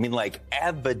videos, though. I mean, like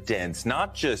evidence,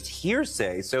 not just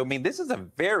hearsay. So, I mean, this is a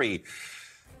very,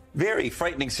 very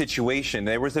frightening situation.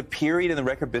 There was a period in the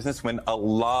record business when a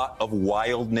lot of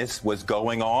wildness was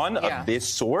going on of this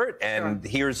sort. And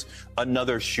here's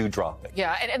another shoe dropping.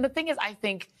 Yeah. And the thing is, I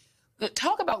think,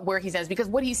 talk about where he stands, because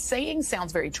what he's saying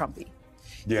sounds very Trumpy.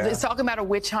 Yeah. It's talking about a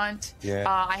witch hunt. Yeah.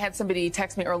 I had somebody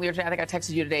text me earlier today. I think I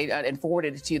texted you today and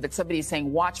forwarded it to you that somebody's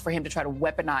saying watch for him to try to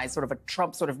weaponize sort of a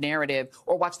Trump sort of narrative,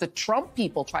 or watch the Trump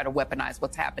people try to weaponize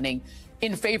what's happening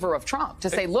in favor of Trump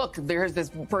to say, look, there's this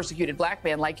persecuted black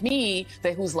man like me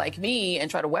who's like me,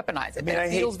 and try to weaponize it. It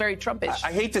feels very Trumpish.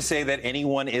 I hate to say that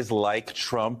anyone is like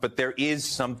Trump, but there is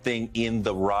something in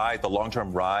the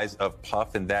long-term rise of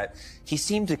Puff, in that he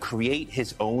seemed to create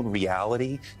his own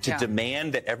reality, to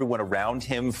demand that everyone around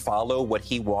him follow what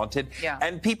he wanted. Yeah.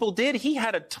 And people did. He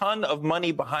had a ton of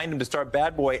money behind him to start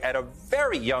Bad Boy at a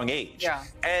very young age. Yeah.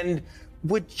 And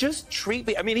would just treat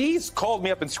me. I mean, he's called me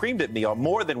up and screamed at me on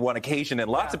more than one occasion, and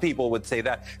lots of people would say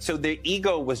that. So the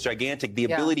ego was gigantic. The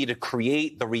ability to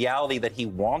create the reality that he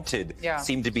wanted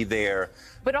seemed to be there.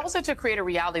 But also to create a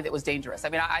reality that was dangerous. I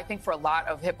mean, I think for a lot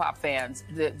of hip-hop fans,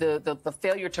 the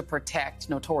failure to protect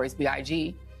Notorious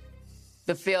B.I.G.,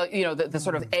 the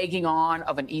sort of egging on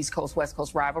of an East Coast, West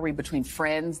Coast rivalry between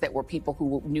friends that were people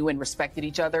who knew and respected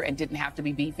each other and didn't have to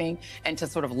be beefing, and to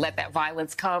sort of let that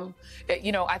violence come.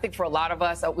 I think for a lot of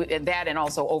us, and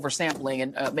also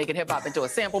oversampling and making hip hop into a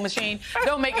sample machine.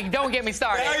 Don't get me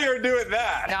started. Now you're doing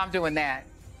that. Now I'm doing that.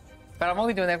 But I'm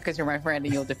only doing that because you're my friend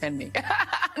and you'll defend me.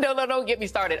 No, don't get me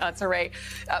started, Toure.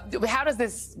 How does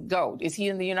this go? Is he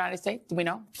in the United States? Do we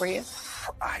know where he is?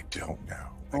 I don't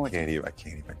know. I can't even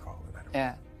call it.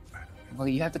 Yeah. Well,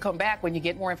 you have to come back when you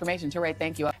get more information. Toure,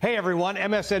 thank you. Hey, everyone.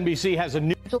 MSNBC has a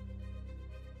new...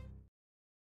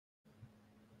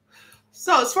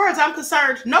 So as far as I'm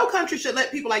concerned, no country should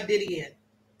let people like Diddy in.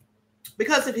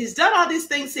 Because if he's done all these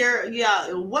things here,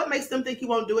 what makes them think he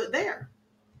won't do it there?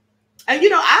 And,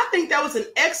 I think that was an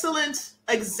excellent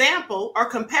example or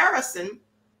comparison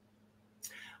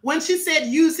when she said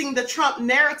using the Trump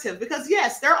narrative. Because,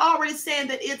 yes, they're already saying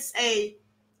that it's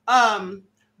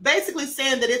basically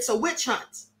saying that it's a witch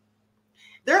hunt.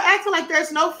 They're acting like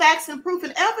there's no facts and proof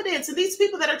and evidence. And these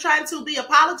people that are trying to be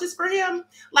apologists for him,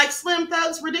 like Slim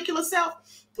Thug's ridiculous self,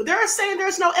 they're saying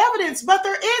there's no evidence, but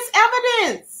there is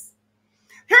evidence.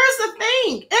 Here's the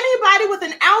thing. Anybody with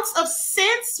an ounce of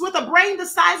sense, with a brain the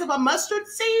size of a mustard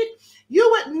seed, you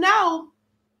would know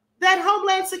that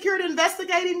Homeland Security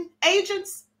investigating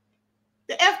agents,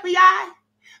 the FBI,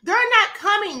 they're not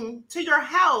coming to your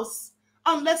house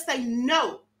unless they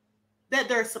know that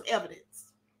there's some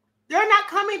evidence. They're not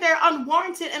coming there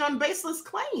unwarranted and on baseless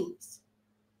claims.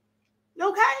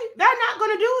 Okay? They're not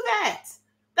going to do that.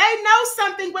 They know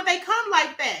something when they come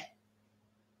like that.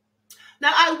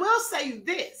 Now, I will say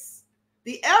this.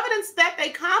 The evidence that they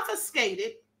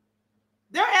confiscated,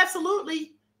 they're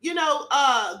absolutely,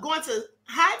 going to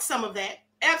hide some of that.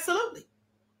 Absolutely.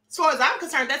 As far as I'm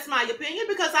concerned, that's my opinion,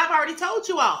 because I've already told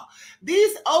you all.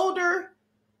 These older,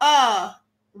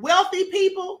 wealthy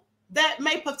people that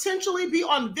may potentially be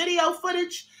on video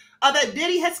footage that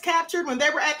Diddy has captured when they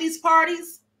were at these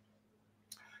parties.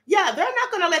 Yeah, they're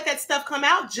not going to let that stuff come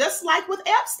out, just like with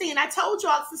Epstein. I told you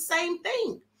all it's the same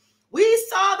thing. We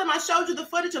saw them. I showed you the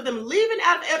footage of them leaving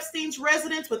out of Epstein's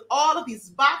residence with all of these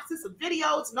boxes of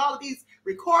videos and all of these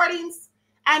recordings.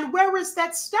 And where is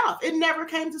that stuff? It never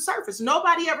came to surface.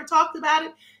 Nobody ever talked about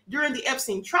it during the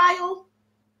Epstein trial.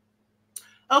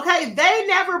 Okay, they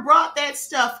never brought that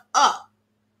stuff up.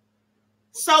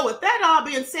 So with that all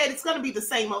being said, it's going to be the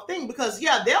same old thing, because,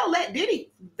 they'll let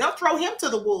Diddy, they'll throw him to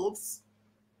the wolves.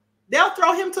 They'll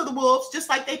throw him to the wolves, just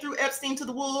like they threw Epstein to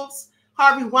the wolves,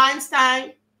 Harvey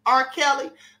Weinstein. R.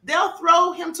 Kelly, they'll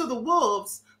throw him to the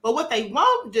wolves. But what they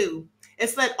won't do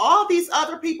is let all these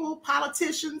other people,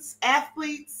 politicians,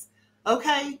 athletes,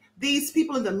 okay, these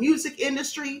people in the music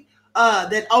industry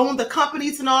that own the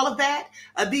companies and all of that,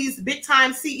 these big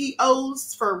time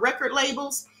CEOs for record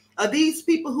labels, these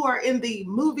people who are in the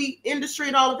movie industry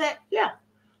and all of that, yeah,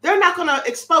 they're not going to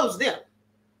expose them.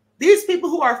 These people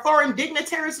who are foreign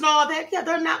dignitaries and all of that, yeah,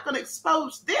 they're not going to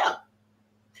expose them.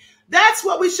 That's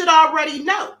what we should already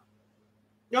know.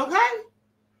 Okay?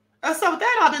 So with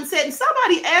that all been said, and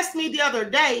somebody asked me the other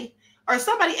day, or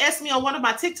somebody asked me on one of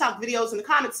my TikTok videos in the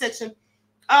comment section,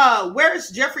 where is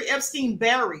Jeffrey Epstein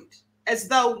buried? As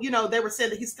though, you know, they were saying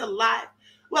that he's still alive.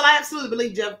 Well, I absolutely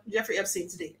believe Jeffrey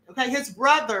Epstein's dead. Okay, his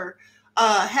brother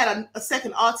had a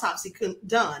second autopsy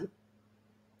done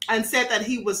and said that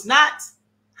he was not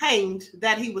hanged,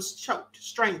 that he was choked,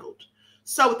 strangled.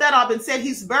 So with that all been said,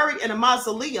 he's buried in a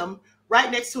mausoleum right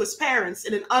next to his parents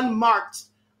in an unmarked,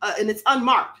 and it's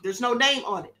unmarked. There's no name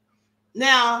on it.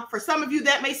 Now, for some of you,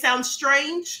 that may sound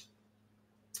strange,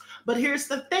 but here's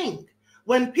the thing.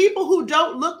 When people who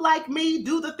don't look like me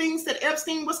do the things that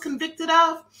Epstein was convicted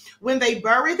of, when they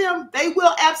bury them, they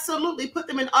will absolutely put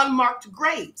them in unmarked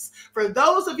graves. For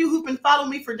those of you who've been following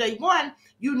me for day one,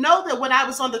 you know that when I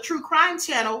was on the True Crime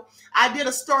Channel, I did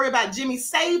a story about Jimmy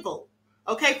Savile,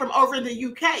 okay, from over in the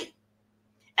UK.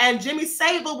 And Jimmy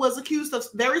Savile was accused of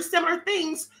very similar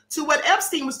things to what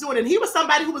Epstein was doing. And he was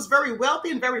somebody who was very wealthy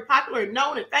and very popular and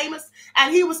known and famous.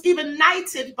 And he was even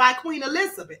knighted by Queen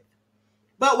Elizabeth.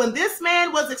 But when this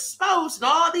man was exposed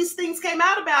and all these things came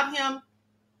out about him,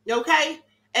 okay,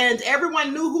 and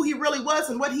everyone knew who he really was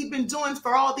and what he'd been doing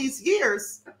for all these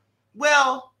years,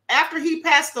 well, after he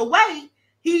passed away,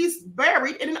 he's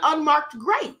buried in an unmarked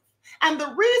grave. And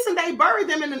the reason they bury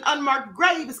them in an unmarked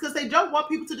grave is because they don't want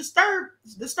people to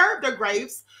disturb their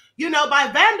graves, you know, by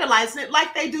vandalizing it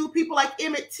like they do people like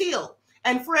Emmett Till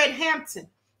and Fred Hampton.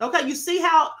 Okay, you see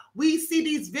how we see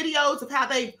these videos of how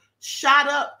they shot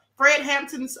up Fred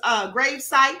Hampton's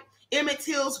gravesite, Emmett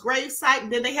Till's gravesite,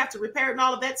 and then they have to repair it and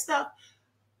all of that stuff.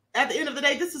 At the end of the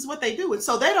day, this is what they do. And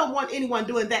so they don't want anyone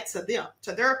doing that to them,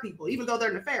 to their people, even though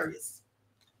they're nefarious.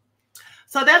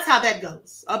 So that's how that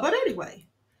goes. But anyway,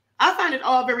 I find it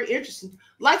all very interesting.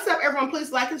 Likes up, everyone.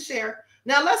 Please like and share.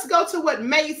 Now let's go to what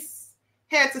Mace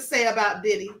had to say about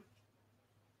Diddy.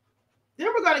 Then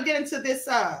we're going to get into this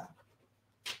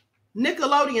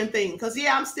Nickelodeon thing, because,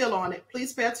 yeah, I'm still on it.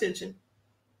 Please pay attention.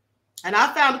 And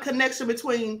I found a connection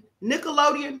between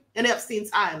Nickelodeon and Epstein's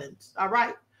Island. All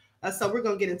right. So we're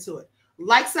going to get into it.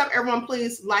 Likes up, everyone.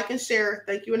 Please like and share.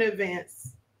 Thank you in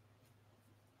advance.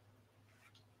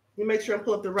 Let me make sure I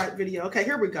pull up the right video. Okay,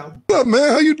 here we go. What's up,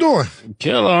 man? How you doing?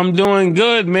 Killer, I'm doing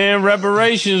good, man.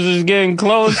 Reparations is getting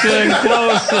closer and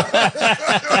closer.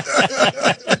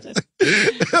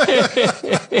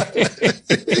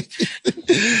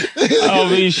 I'll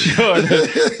be sure to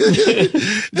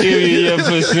give you your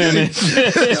percentage.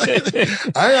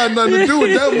 I ain't had nothing to do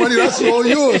with that money. That's all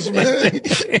yours, man.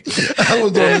 I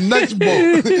was on the next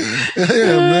boat.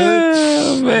 Yeah, man.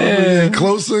 Oh, man.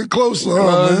 Closer and closer.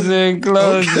 Closer man. and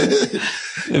closer. Okay.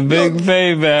 The big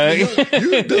payback.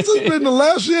 This has been the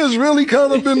last year's really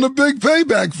kind of been the big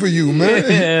payback for you, man.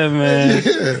 Yeah, man.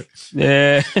 Yeah.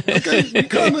 Yeah. Okay. You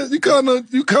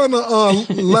kind of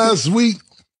last week,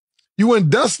 you went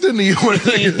Destiny.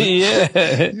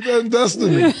 Yeah. You went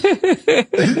Destiny.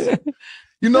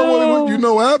 You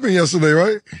know what happened yesterday,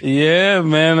 right? Yeah,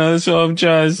 man. That's what I'm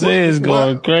trying to say. It's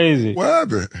going crazy. What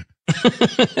happened?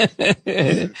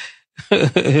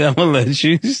 I'm gonna let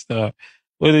you start.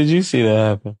 What did you see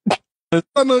that happen? I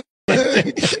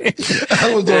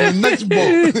was on the next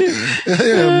boat.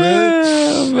 Yeah, man.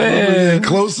 Oh, man.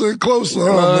 Closer and closer.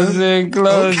 Closer and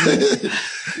closer. Okay.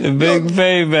 The big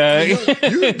payback.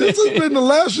 This has been the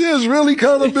last year's really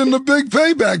kind of been the big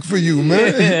payback for you,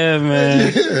 man. Yeah,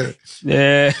 man. Yeah.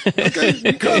 Yeah. Okay.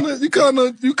 You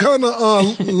kind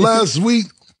of last week,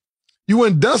 you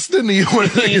went Destiny.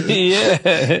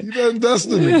 Yeah. You went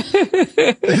Destiny.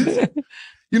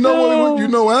 You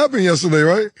know what happened yesterday,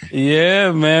 right?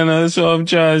 Yeah, man. That's what I'm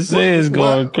trying to say. It's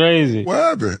going crazy. What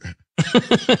happened?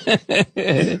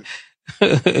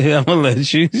 I'm gonna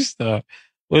let you start.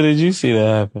 What did you see that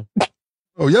happen?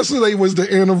 Oh, yesterday was the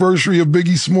anniversary of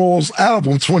Biggie Small's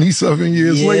album, 27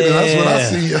 years later. That's what I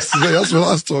seen yesterday. That's what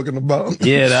I was talking about.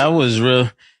 Yeah, that was real.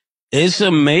 It's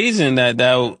amazing that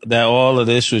all of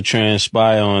this would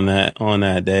transpire on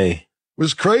that day.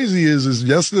 What's crazy is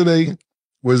yesterday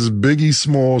was Biggie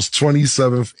Small's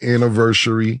 27th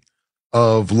anniversary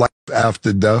of Life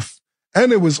After Death.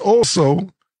 And it was also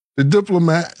the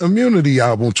Diplomat Immunity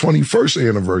album, 21st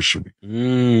anniversary.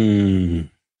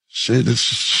 shit, it's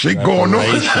shit going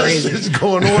on. Shit's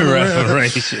going on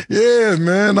around. Yeah,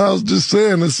 man. I was just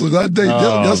saying this. That day,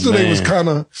 yesterday was kind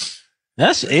of.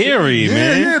 That's eerie,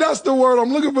 man. Yeah, that's the word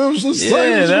I'm looking for. It was just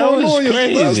that was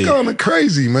crazy. That's kind of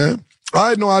crazy, man. I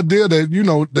had no idea that, you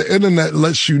know, the internet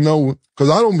lets you know, because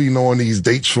I don't be knowing these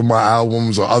dates for my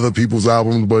albums or other people's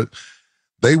albums, but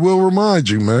they will remind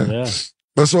you, man. Yeah.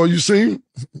 That's all you seen?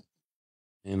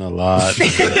 In a lot.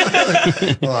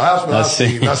 That's what I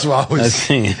seen. That's what I was. I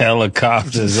seen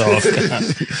helicopters, all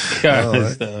kinds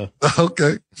of stuff.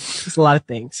 Okay. It's a lot of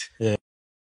things. Yeah.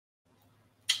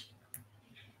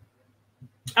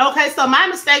 Okay, so my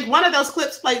mistake. One of those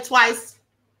clips played twice.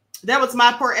 That was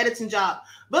my poor editing job.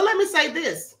 But let me say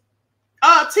this.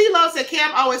 T-Lo said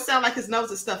Cam always sound like his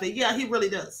nose is stuffy. Yeah, he really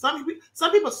does. Some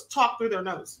people talk through their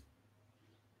nose.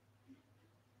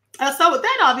 So with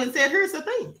that all being said, here's the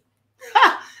thing.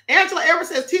 Angela Ever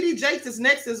says TD Jakes is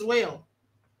next as well.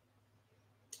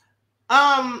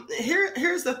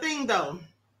 Here's the thing though.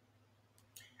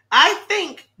 I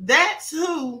think that's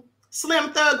who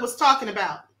Slim Thug was talking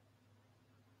about.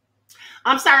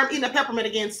 I'm sorry, I'm eating a peppermint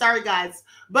again. Sorry, guys.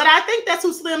 But I think that's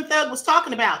who Slim Thug was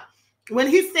talking about. When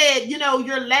he said, you know,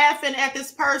 you're laughing at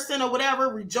this person or whatever,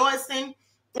 rejoicing.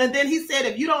 And then he said,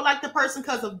 if you don't like the person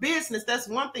because of business, that's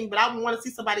one thing, but I wouldn't want to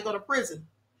see somebody go to prison.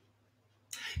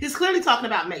 He's clearly talking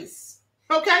about Mace.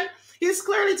 Okay? He's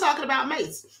clearly talking about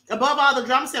Mace. Above all the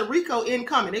drama, said Rico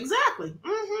incoming. Exactly.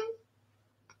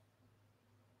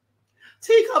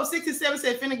 T-Cope 67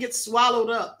 said finna get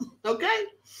swallowed up. Okay?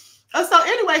 So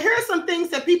anyway, here are some things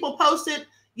that people posted,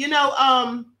 you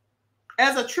know,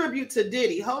 as a tribute to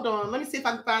Diddy. Hold on. Let me see if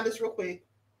I can find this real quick.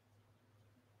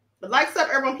 But like up,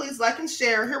 everyone, please like and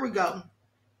share. Here we go.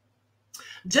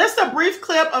 Just a brief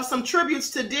clip of some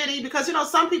tributes to Diddy because, you know,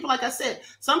 some people, like I said,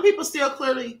 some people still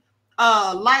clearly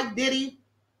like Diddy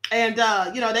and,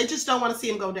 you know, they just don't want to see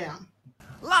him go down.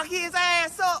 Lock his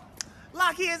ass up.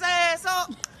 Lock his ass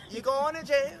up. You're going to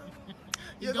jail.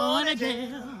 You're going to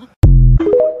jail.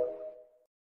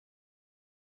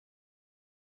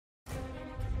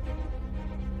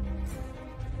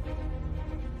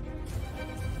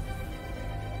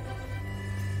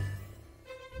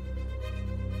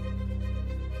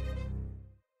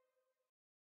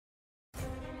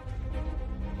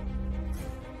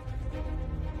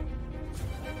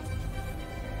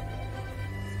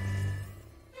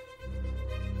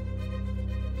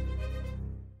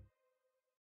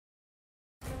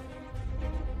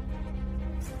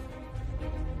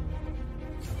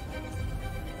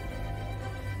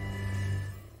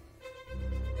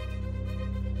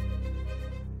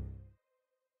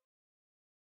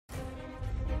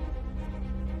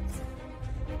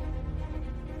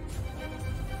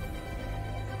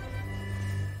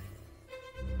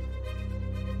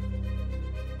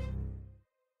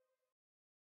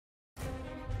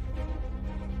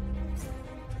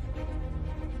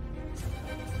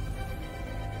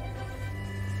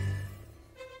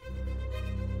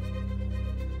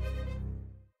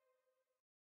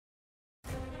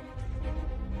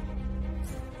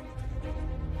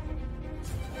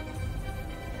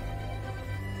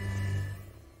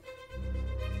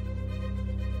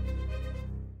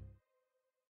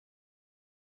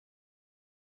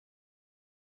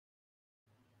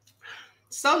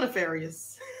 So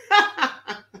nefarious.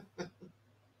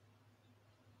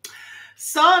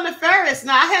 So nefarious.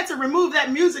 Now, I had to remove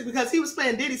that music because he was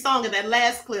playing Diddy's song in that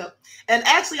last clip. And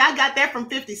actually, I got that from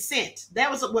 50 Cent.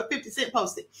 That was what 50 Cent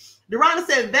posted. Durana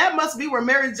said, that must be where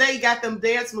Mary J got them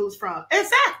dance moves from.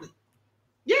 Exactly.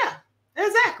 Yeah,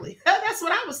 exactly. That's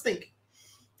what I was thinking.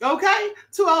 Okay.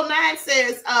 209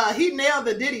 says he nailed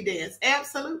the Diddy dance.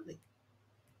 Absolutely.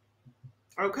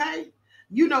 Okay.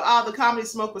 You know all the comedy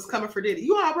smoke was coming for Diddy.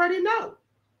 You already know.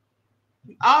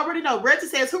 You already know. Reggie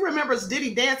says, who remembers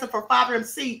Diddy dancing for Father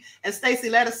MC and Stacey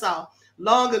Lattisaw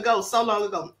long ago, so long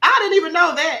ago? I didn't even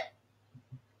know that.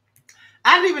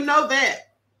 I didn't even know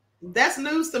that. That's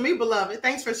news to me, beloved.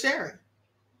 Thanks for sharing.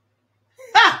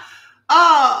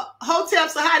 Hotel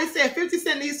Sahadi said 50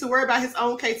 Cent needs to worry about his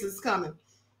own cases coming.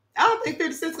 I don't think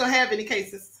 50 Cent's going to have any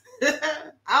cases. I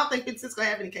don't think 50 Cent's going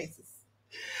to have any cases.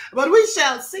 But we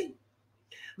shall see.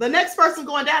 The next person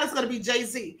going down is going to be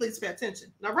Jay-Z. Please pay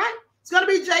attention. All right? It's going to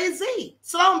be Jay-Z.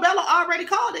 Sloan Bella already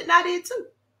called it, and I did too.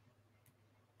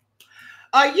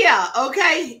 Yeah,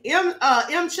 okay. M.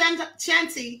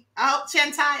 Chanty,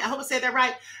 Chantai, I hope I said that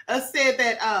right, said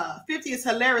that 50 is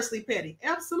hilariously petty.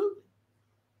 Absolutely.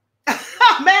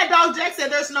 Mad Dog Jack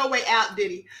said there's no way out,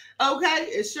 Diddy. Okay,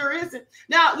 it sure isn't.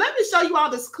 Now, let me show you all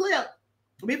this clip.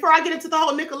 Before I get into the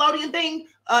whole Nickelodeon thing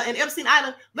in Epstein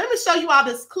Island, let me show you all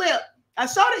this clip. I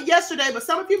showed it yesterday, but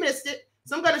some of you missed it.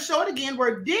 So I'm going to show it again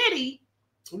where Diddy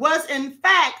was, in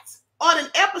fact, on an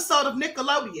episode of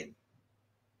Nickelodeon.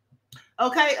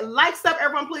 Okay, likes up,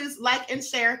 everyone, please like and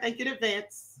share. Thank you in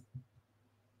advance.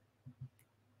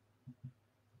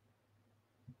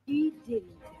 P. Diddy.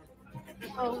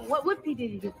 Oh, what would P.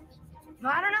 Diddy do? No,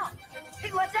 I don't know.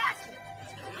 Hey, let's ask him.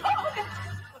 Oh, okay.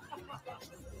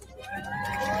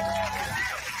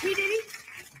 P. Diddy?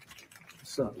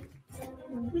 What's up?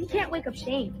 We can't wake up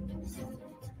Shane.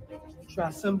 Try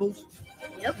symbols?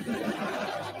 Yep.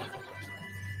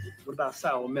 What about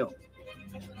sour milk?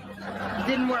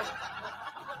 Didn't work.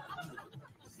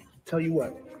 Tell you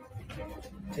what.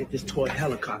 Take this toy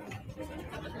helicopter.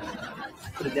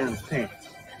 Put it down his pants.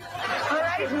 All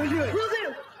right, we'll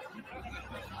do.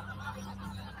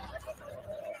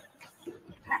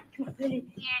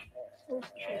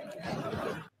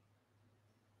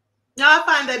 Now, I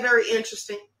find that very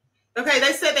interesting. Okay,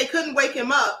 they said they couldn't wake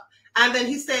him up. And then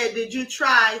he said, did you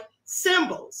try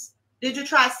symbols? Did you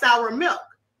try sour milk?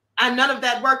 And none of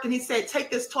that worked. And he said,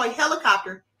 take this toy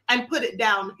helicopter and put it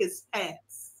down his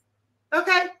pants.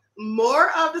 Okay,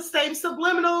 more of the same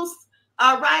subliminals,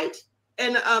 all right?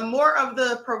 And more of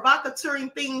the provocateur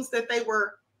things that they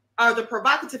were, or the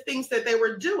provocative things that they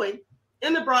were doing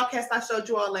in the broadcast I showed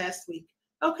you all last week.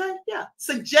 Okay, yeah,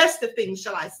 suggestive things,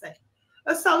 shall I say.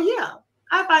 So, yeah,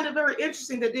 I find it very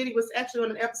interesting that Diddy was actually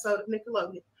on an episode of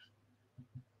Nickelodeon.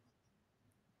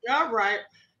 All right.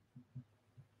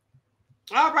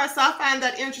 All right, so I find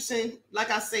that interesting,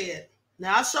 like I said.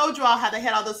 Now, I showed you all how they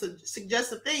had all those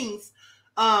suggestive things.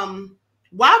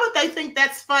 Why would they think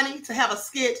that's funny to have a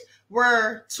skit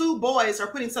where two boys are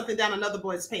putting something down another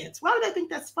boy's pants? Why would they think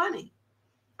that's funny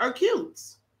or cute?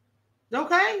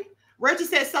 Okay? Reggie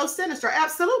said so sinister.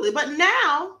 Absolutely. But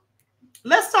now,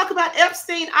 let's talk about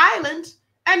Epstein Island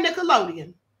and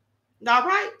Nickelodeon. All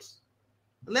right?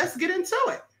 Let's get into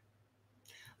it.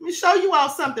 Let me show you all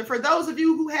something. For those of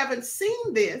you who haven't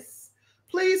seen this,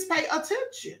 please pay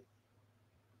attention.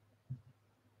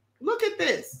 Look at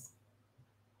this.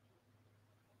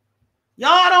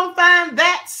 Y'all don't find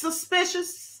that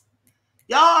suspicious?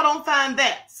 Y'all don't find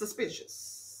that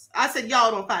suspicious? I said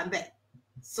y'all don't find that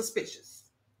suspicious.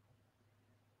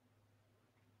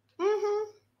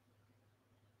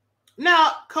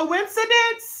 Now,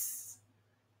 coincidence?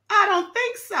 I don't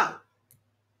think so.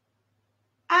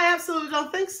 I absolutely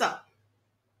don't think so.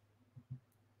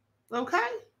 Okay?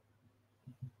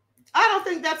 I don't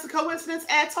think that's a coincidence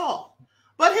at all.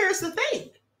 But here's the thing.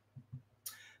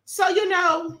 So, you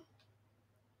know,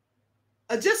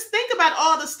 just think about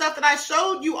all the stuff that I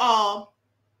showed you all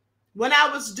when I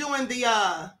was doing the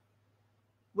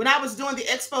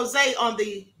expose on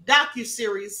the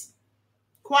docuseries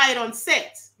Quiet on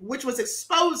Set, which was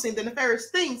exposing the nefarious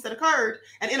things that occurred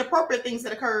and inappropriate things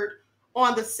that occurred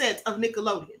on the set of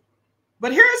Nickelodeon.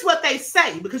 But here's what they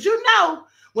say, because you know,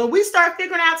 when we start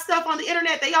figuring out stuff on the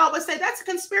internet, they always say that's a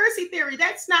conspiracy theory.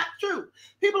 That's not true.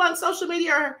 People on social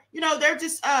media are, you know, they're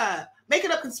just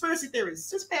making up conspiracy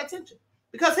theories. Just pay attention,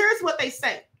 because here's what they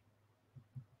say.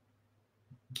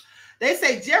 They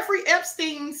say Jeffrey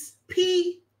Epstein's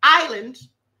P Island,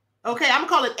 okay, I'm gonna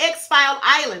call it X-File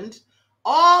Island,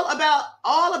 all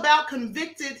about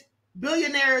convicted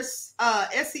billionaires,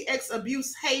 SEX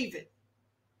abuse haven.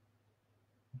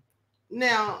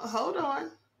 Now, hold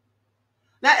on.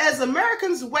 Now, as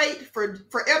Americans wait for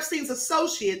Epstein's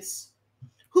associates,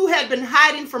 who had been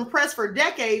hiding from press for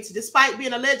decades despite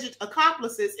being alleged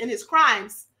accomplices in his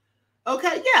crimes,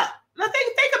 okay, yeah. Now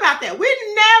think about that.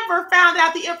 We never found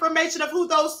out the information of who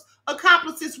those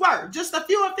accomplices were. Just a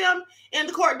few of them in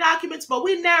the court documents, but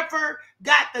we never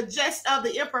got the gist of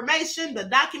the information. The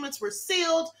documents were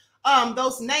sealed,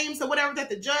 those names or whatever that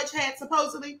the judge had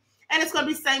supposedly. And it's going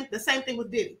to be the same thing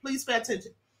with Diddy. Please pay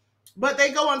attention. But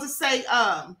they go on to say,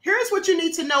 here's what you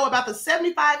need to know about the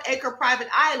 75-acre private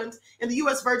island in the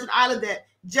U.S. Virgin Island that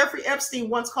Jeffrey Epstein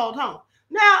once called home.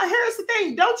 Now, here's the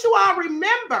thing. Don't you all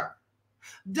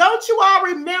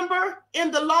remember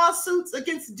in the lawsuits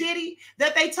against Diddy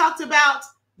that they talked about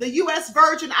the U.S.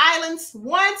 Virgin Islands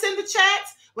once in the chat?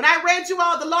 When I read you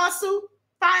all the lawsuit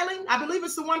filing, I believe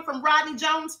it's the one from Rodney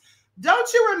Jones.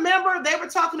 Don't you remember they were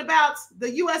talking about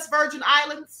the U.S. Virgin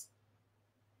Islands?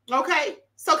 Okay,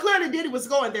 so clearly Diddy was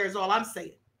going there is all I'm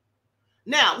saying.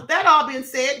 Now, with that all being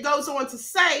said, goes on to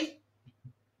say,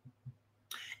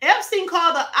 Epstein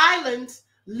called the island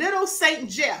Little St.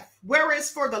 Jeff,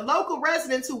 whereas for the local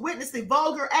residents who witnessed the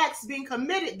vulgar acts being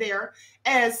committed there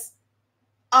as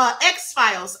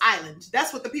X-Files Island.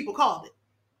 That's what the people called it.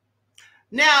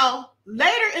 Now,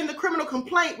 later in the criminal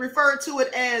complaint referred to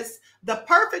it as the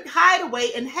perfect hideaway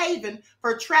and haven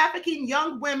for trafficking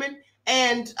young women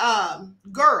and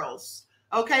girls.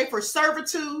 okay, for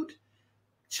servitude,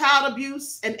 child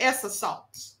abuse, and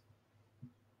assault.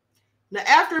 Now,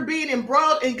 after being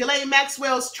embroiled in Ghislaine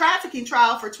Maxwell's trafficking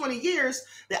trial for 20 years,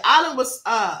 the island was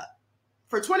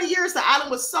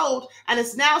sold and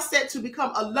is now set to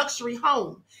become a luxury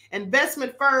home.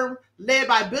 Investment firm led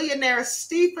by billionaire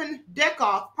Stephen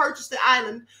Dekoff purchased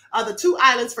the two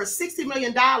islands for $60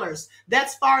 million.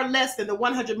 That's far less than the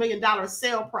 $100 million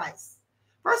sale price.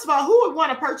 First of all, who would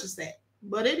want to purchase that?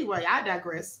 But anyway, I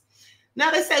digress. Now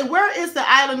they say, where is the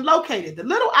island located? The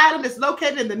little island is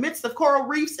located in the midst of coral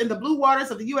reefs in the blue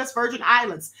waters of the U.S. Virgin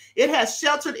Islands. It has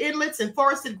sheltered inlets and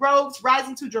forested groves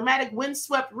rising to dramatic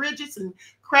windswept ridges and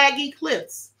craggy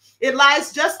cliffs. It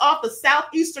lies just off the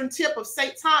southeastern tip of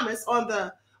St. Thomas on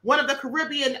one of the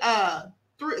Caribbean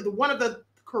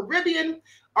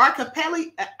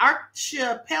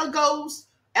archipelagos.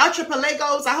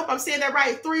 I hope I'm saying that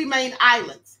right. 3 main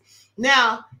islands.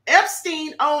 Now,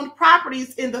 Epstein owned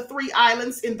properties in the 3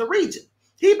 islands in the region.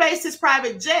 He based his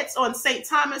private jets on St.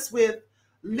 Thomas with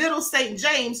Little St.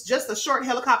 James, just a short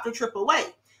helicopter trip away.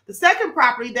 The second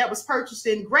property that was purchased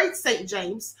in Great St.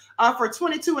 James for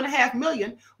 $22.5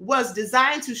 million was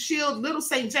designed to shield Little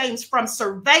St. James from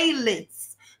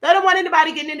surveillance. They don't want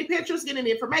anybody getting any pictures, getting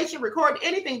any information, recording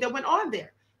anything that went on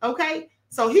there. Okay,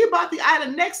 so he bought the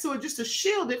island next to it just to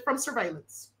shield it from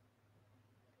surveillance.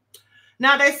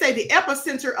 Now, they say the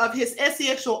epicenter of his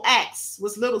sexual acts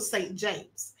was Little St.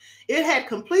 James. It had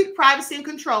complete privacy and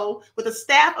control with a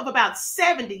staff of about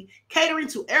 70 catering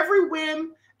to every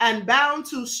whim and bound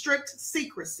to strict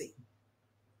secrecy.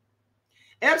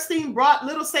 Epstein brought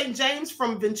Little St. James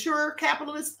from venture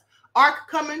capitalist Ark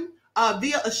Cumming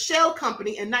via a shell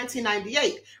company in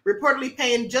 1998, reportedly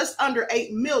paying just under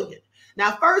 $8 million.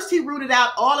 Now, first he rooted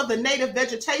out all of the native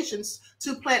vegetations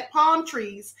to plant palm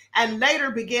trees and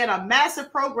later began a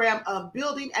massive program of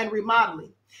building and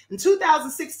remodeling. In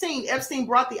 2016, Epstein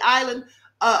brought the island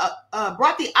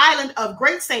of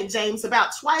Great St. James,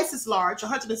 about twice as large,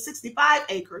 165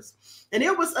 acres, and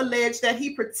it was alleged that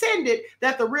he pretended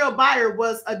that the real buyer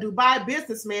was a Dubai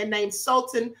businessman named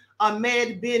Sultan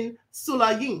Ahmed bin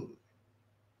Sulayem.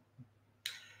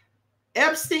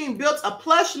 Epstein built a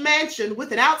plush mansion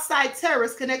with an outside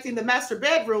terrace connecting the master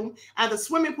bedroom and the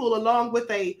swimming pool, along with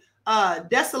a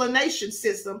desalination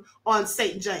system on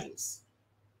St. James.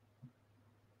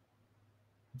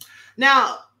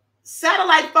 Now,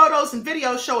 satellite photos and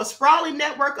videos show a sprawling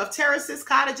network of terraces,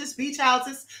 cottages, beach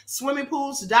houses, swimming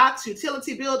pools, docks,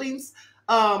 utility buildings,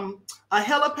 a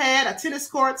helipad, a tennis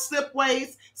court,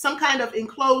 slipways, some kind of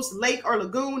enclosed lake or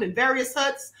lagoon, and various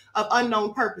huts of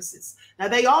unknown purposes. Now,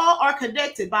 they all are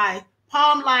connected by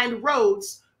palm-lined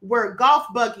roads where golf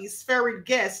buggies ferried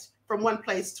guests from one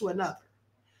place to another.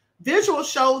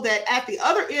 Visuals show that at the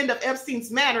other end of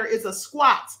Epstein's manor is a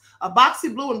squat, a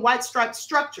boxy blue and white striped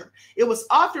structure. It was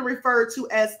often referred to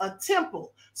as a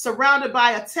temple, surrounded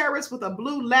by a terrace with a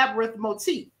blue labyrinth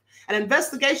motif. An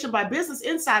investigation by Business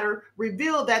Insider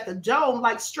revealed that the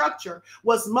dome-like structure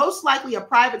was most likely a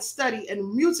private study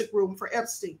and music room for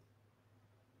Epstein.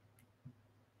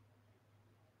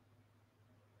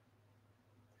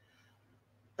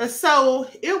 So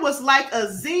it was like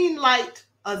a Zen-like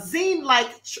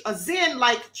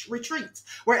retreat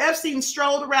where Epstein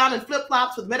strolled around in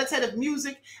flip-flops with meditative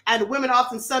music and women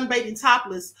often sunbathing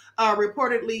topless,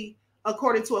 reportedly,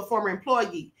 according to a former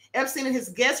employee. Epstein and his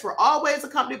guests were always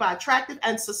accompanied by attractive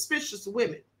and suspicious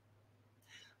women.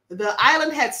 The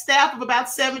island had staff of about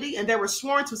 70, and they were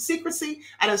sworn to secrecy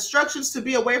and instructions to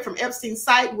be away from Epstein's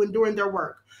site when doing their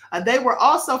work. They were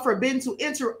also forbidden to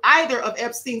enter either of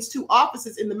Epstein's 2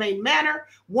 offices in the main manor,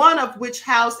 one of which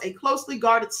housed a closely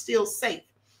guarded steel safe.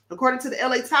 According to the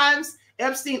LA Times,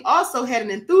 Epstein also had an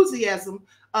enthusiasm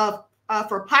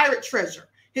for pirate treasure,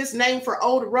 his name for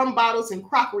old rum bottles and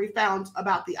crockery found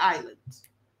about the island.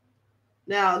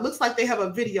 Now, it looks like they have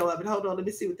a video of it. Hold on, let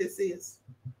me see what this is.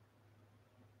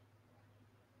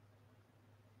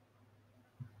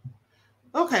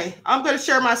 Okay, I'm going to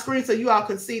share my screen so you all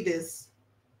can see this.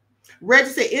 Reggie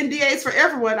said NDAs for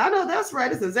everyone. I know that's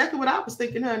right. It's exactly what I was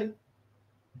thinking, honey.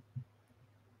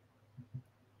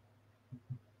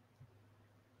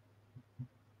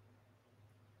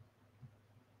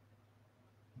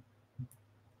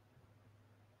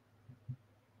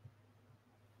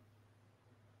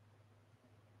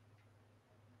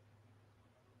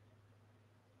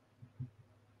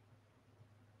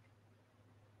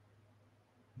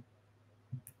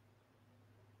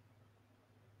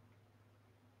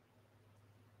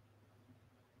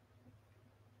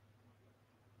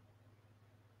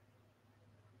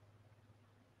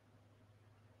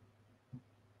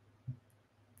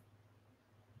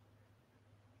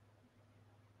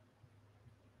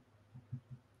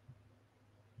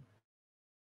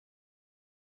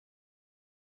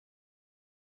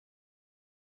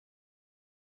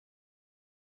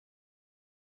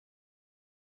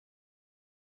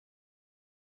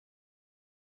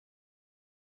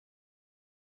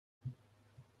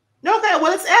 Okay,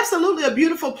 well, it's absolutely a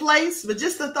beautiful place, but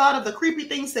just the thought of the creepy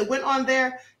things that went on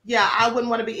there, yeah, I wouldn't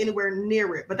want to be anywhere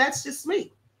near it. But that's just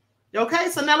me. Okay,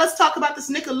 so now let's talk about this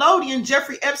Nickelodeon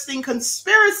Jeffrey Epstein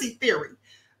conspiracy theory.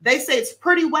 They say it's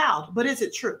pretty wild, but is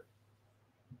it true?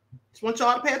 Just want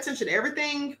y'all to pay attention.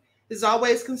 Everything is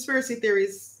always conspiracy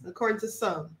theories, according to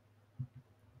some.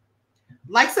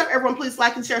 Likes up, everyone, please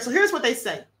like and share. So here's what they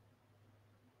say.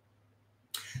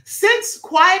 Since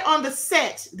Quiet on the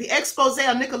Set, the expose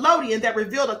on Nickelodeon that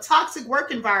revealed a toxic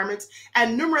work environment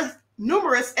and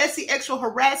numerous sexual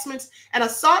harassment and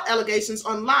assault allegations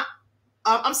online,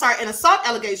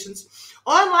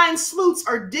 online sleuths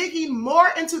are digging more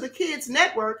into the kids'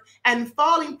 network and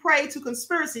falling prey to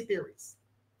conspiracy theories.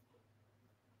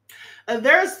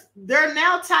 They're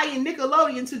now tying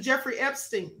Nickelodeon to Jeffrey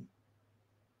Epstein.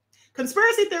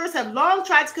 Conspiracy theorists have long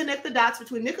tried to connect the dots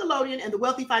between Nickelodeon and the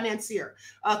wealthy financier,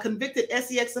 a convicted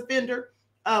sex offender,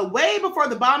 way before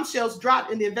the bombshells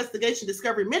dropped in the Investigation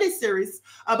Discovery miniseries.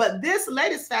 But this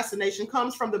latest fascination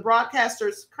comes from the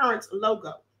broadcaster's current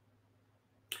logo.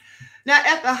 Now,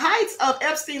 at the height of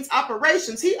Epstein's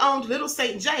operations, he owned Little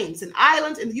St. James, an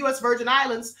island in the U.S. Virgin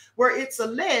Islands, where it's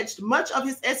alleged much of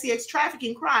his sex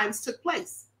trafficking crimes took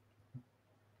place.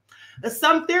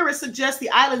 Some theorists suggest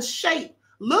the island's shape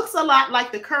looks a lot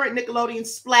like the current Nickelodeon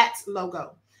Splat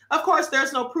logo. Of course,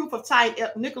 there's no proof of tying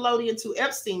Nickelodeon to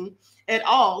Epstein at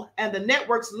all, and the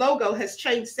network's logo has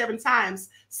changed 7 times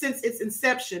since its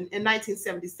inception in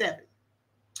 1977.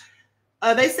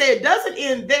 They say it doesn't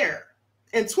end there.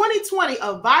 In 2020,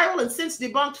 a viral and since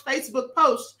debunked Facebook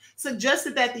post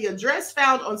suggested that the address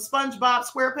found on SpongeBob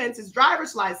SquarePants'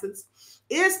 driver's license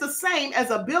is the same as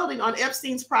a building on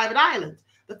Epstein's private island.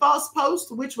 The false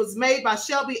post, which was made by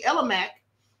Shelby Elamack,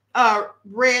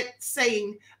 read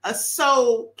saying,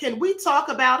 so can we talk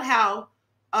about how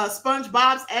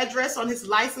SpongeBob's address on his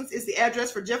license is the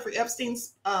address for Jeffrey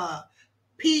Epstein's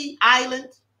P Island?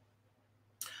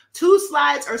 2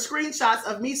 slides or screenshots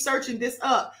of me searching this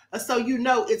up so you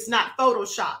know it's not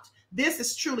photoshopped. This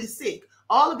is truly sick.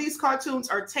 All of these cartoons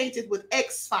are tainted with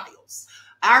X-Files.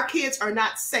 Our kids are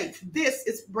not safe. This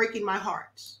is breaking my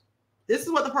heart. This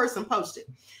is what the person posted.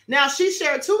 Now, she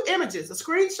shared 2 images, a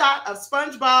screenshot of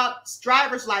SpongeBob's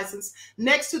driver's license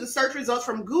next to the search results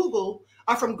from Google,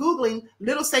 or from Googling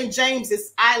Little St.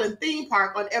 James's Island theme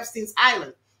park on Epstein's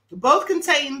Island. Both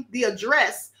contain the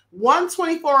address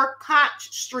 124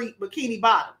 Conch Street, Bikini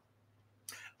Bottom.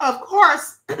 Of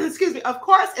course, as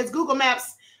Google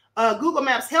Maps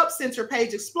Help Center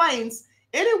page explains,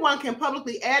 anyone can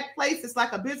publicly add places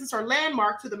like a business or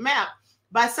landmark to the map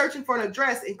by searching for an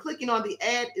address and clicking on the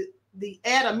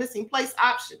add a missing place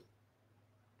option,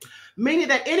 meaning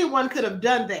that anyone could have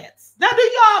done that. Now, do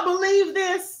you all believe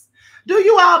this? Do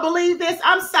you all believe this?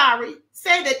 I'm sorry.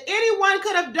 Say that anyone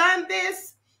could have done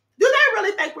this? Do they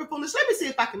really think we're foolish? Let me see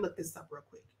if I can look this up real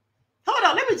quick. Hold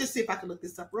on. Let me just see if I can look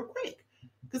this up real quick,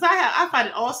 because I find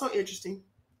it all so interesting.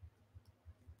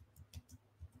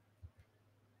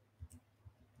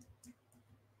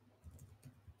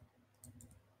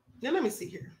 Now, let me see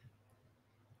here.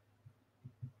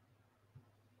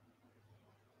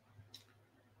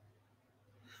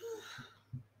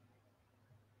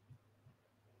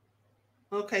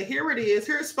 Okay, here it is.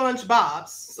 Here's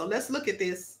SpongeBob's. So let's look at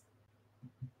this,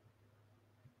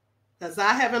 because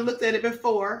I haven't looked at it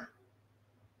before.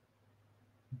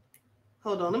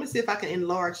 Hold on. Let me see if I can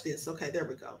enlarge this. Okay, there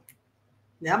we go.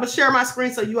 Now I'm going to share my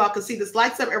screen so you all can see this.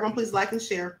 Likes up, everyone. Please like and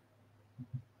share.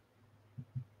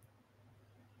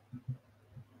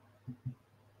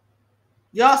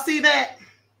 Y'all see that?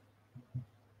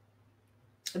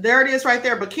 There it is right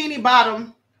there. Bikini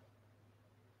Bottom.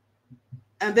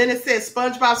 And then it says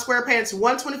SpongeBob SquarePants,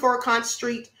 124 Conch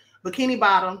Street, Bikini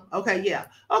Bottom. Okay, yeah.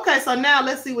 Okay, so now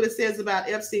let's see what it says about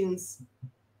Epstein's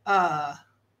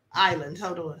island.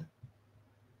 Hold on.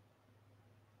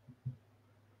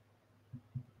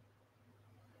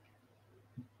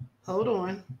 Hold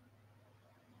on.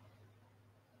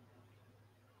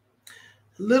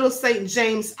 Little St.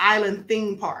 James Island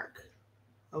theme park.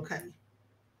 Okay.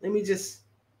 Let me just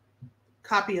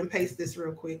copy and paste this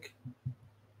real quick.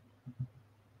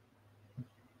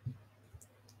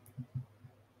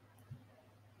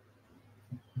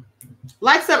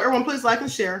 Likes up, everyone. Please like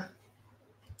and share.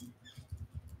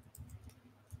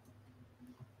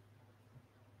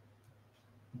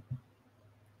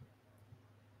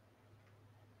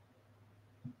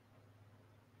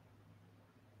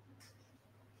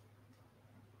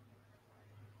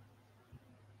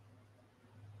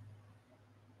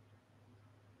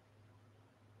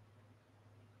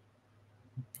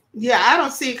 Yeah, I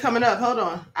don't see it coming up. Hold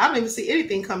on. I don't even see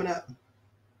anything coming up.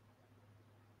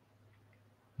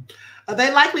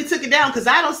 They likely took it down because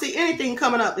I don't see anything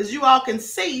coming up. As you all can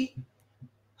see,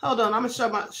 hold on, I'm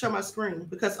gonna show my screen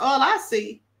because all I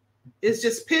see is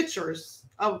just pictures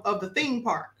of the theme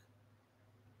park.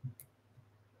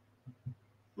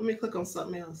 Let me click on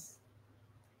something else.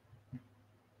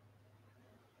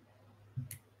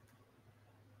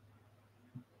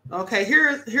 Okay,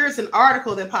 here's an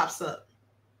article that pops up,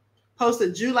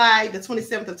 posted July the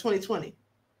 27th of 2020.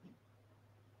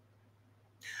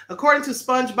 According to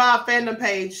SpongeBob fandom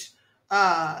page,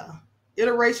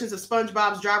 iterations of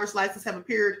SpongeBob's driver's license have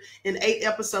appeared in 8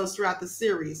 episodes throughout the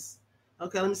series.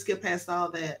 Okay, let me skip past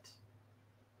all that.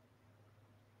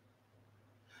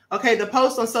 Okay, the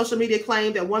post on social media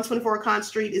claimed that 124 Con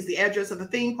Street is the address of the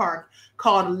theme park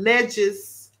called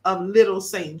Ledges of Little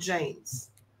St.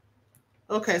 James.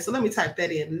 Okay, so let me type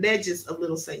that in. Ledges of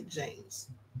Little St. James.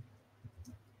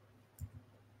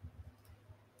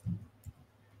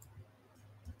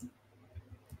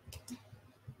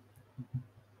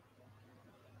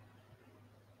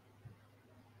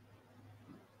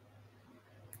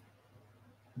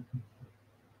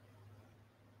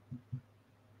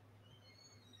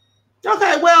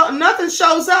 Okay, well, nothing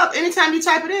shows up anytime you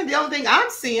type it in. The only thing I'm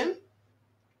seeing,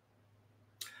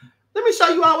 let me show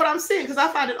you all what I'm seeing because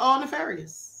I find it all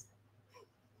nefarious.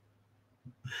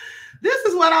 This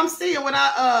is what I'm seeing when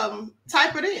I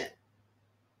type it in.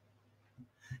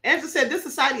 Angela said, this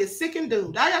society is sick and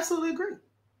doomed. I absolutely agree.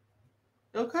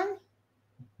 Okay.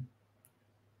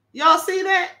 Y'all see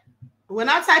that? When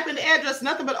I type in the address,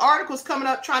 nothing but articles coming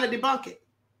up trying to debunk it.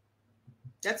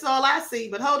 That's all I see.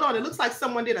 But hold on. It looks like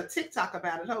someone did a TikTok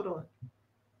about it. Hold on.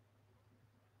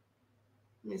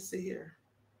 Let me see here.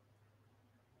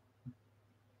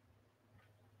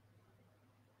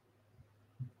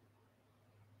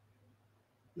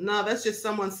 No, that's just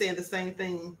someone saying the same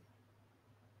thing.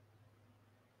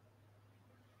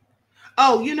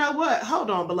 Oh, you know what? Hold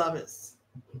on, beloveds.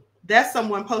 That's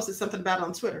someone posted something about it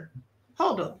on Twitter.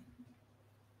 Hold on.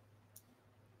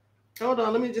 Hold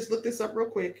on. Let me just look this up real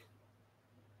quick.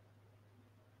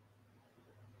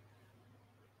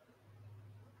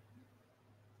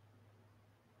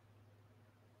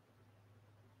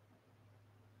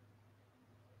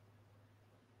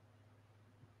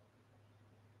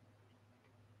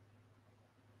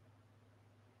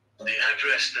 The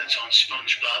address that's on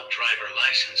SpongeBob driver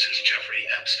license is Jeffrey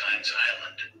Epstein's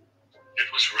Island. It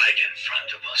was right in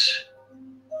front of us.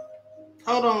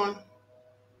 Hold on.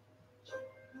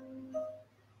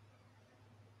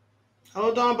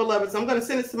 Hold on, beloveds. I'm going to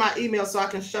send it to my email so I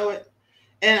can show it.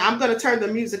 And I'm going to turn the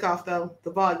music off, though, the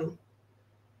volume.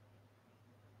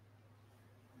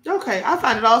 Okay, I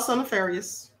find it all so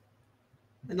nefarious.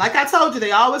 And like I told you,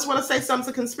 they always want to say something's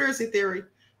a conspiracy theory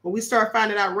when we start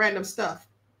finding out random stuff.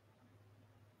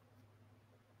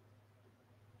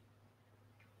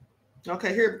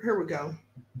 Okay, here we go.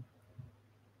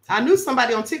 I knew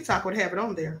somebody on TikTok would have it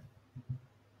on there.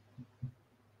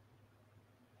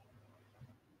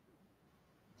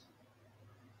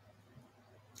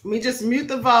 Let me just mute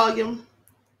the volume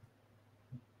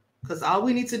because all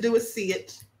we need to do is see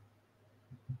it.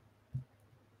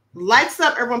 Lights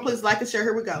up, everyone, please like and share.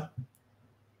 Here we go.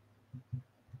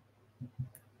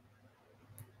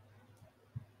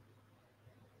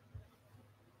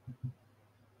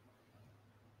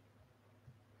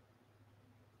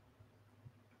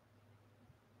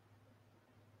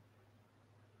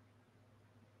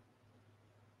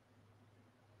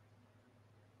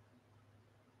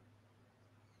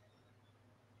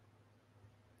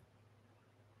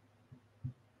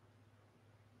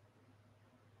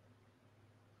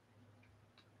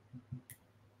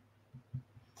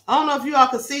 I don't know if you all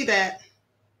could see that.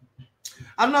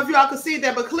 I don't know if you all could see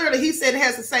that, but clearly he said it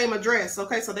has the same address.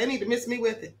 Okay, so they need to miss me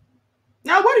with it.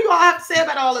 Now, what do you all have to say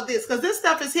about all of this? Because this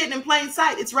stuff is hidden in plain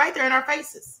sight. It's right there in our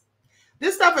faces.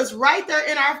 This stuff is right there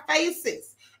in our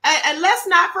faces. And let's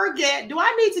not forget, do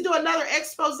I need to do another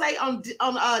expose on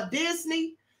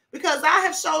Disney? Because I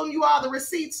have shown you all the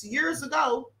receipts years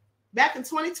ago, back in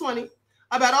 2020,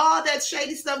 about all that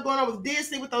shady stuff going on with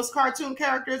Disney with those cartoon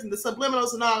characters and the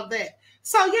subliminals and all of that.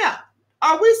 So, yeah,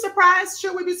 are we surprised?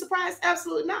 Should we be surprised?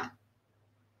 Absolutely not.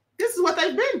 This is what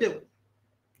they've been doing.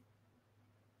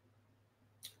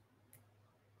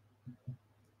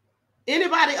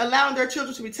 Anybody allowing their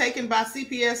children to be taken by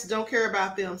CPS don't care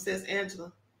about them, says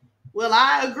Angela. Well,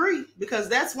 I agree, because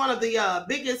that's one of the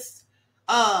biggest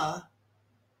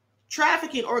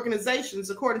trafficking organizations,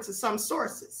 according to some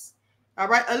sources. All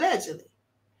right, allegedly.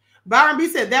 Byron B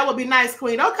said, that would be nice,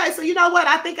 Queen. Okay, so you know what?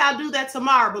 I think I'll do that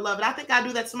tomorrow, beloved. I think I'll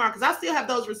do that tomorrow because I still have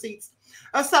those receipts.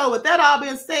 So with that all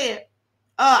being said,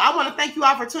 I want to thank you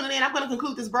all for tuning in. I'm going to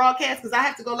conclude this broadcast because I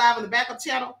have to go live on the backup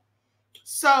channel.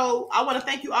 So I want to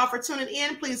thank you all for tuning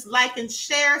in. Please like and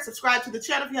share, subscribe to the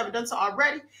channel if you haven't done so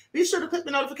already. Be sure to click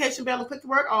the notification bell and click the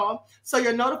word all so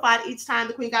you're notified each time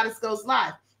the Queen Goddess goes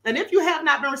live. And if you have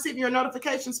not been receiving your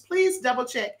notifications, please double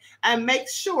check and make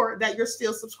sure that you're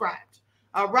still subscribed.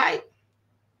 All right.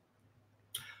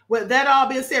 With that all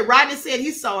being said, Rodney said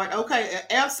he saw it. Okay,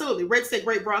 absolutely. Rick said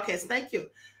great broadcast. Thank you.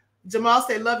 Jamal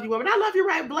said love you, woman. I love you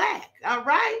right black. All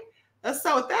right.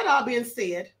 So with that all being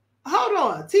said, hold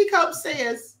on. Teacup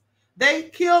says they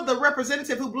killed the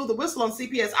representative who blew the whistle on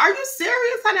CPS. Are you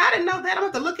serious, honey? I didn't know that. I'm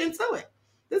going to look into it.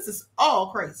 This is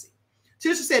all crazy.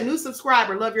 Tisha said, new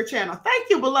subscriber, love your channel. Thank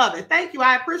you, beloved. Thank you.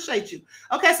 I appreciate you.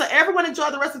 Okay, so everyone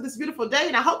enjoy the rest of this beautiful day,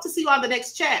 and I hope to see you on the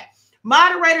next chat.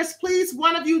 Moderators, please,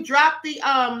 one of you drop the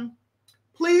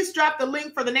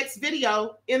link for the next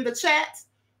video in the chat.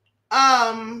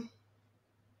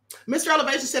 Mr.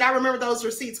 Elevation said, I remember those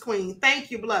receipts, Queen. Thank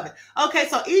you, beloved. Okay,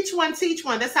 so each one teach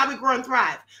one. That's how we grow and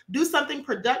thrive. Do something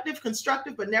productive,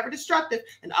 constructive, but never destructive.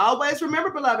 And always remember,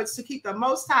 beloveds, to keep the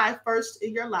Most High first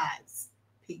in your lives.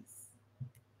 Peace.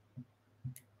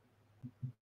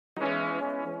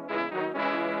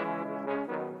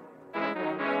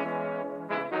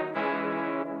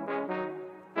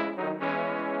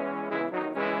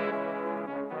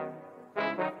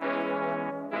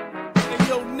 Hey,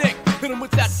 yo, Nick, hit him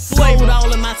with that flavor. Gold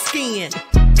all in my skin,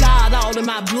 God all in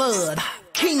my blood.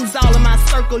 Kings all in my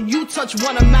circle, you touch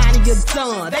one of mine and you're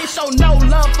done. They show no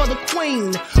love for the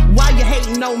queen, why you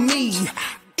hating on me?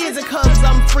 Is it cause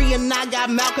I'm free and I got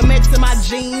Malcolm X in my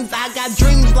jeans? I got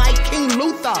dreams like King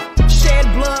Luther, shed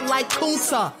blood like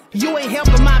Kunta. You ain't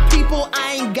helping my people,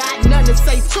 I ain't got nothing to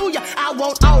say to ya. I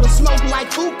want all the smoke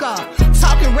like hookah.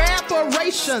 Talking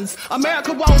reparations,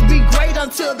 America won't be great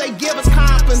until they give us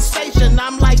compensation.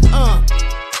 I'm like,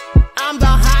 I'm the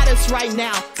hottest right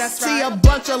now. See a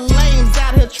bunch of lames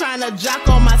out here trying to jock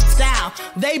on my style.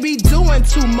 They be doing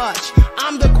too much.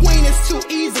 I'm the queen, it's too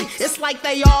easy. It's like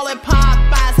they all at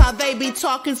Popeyes, how they be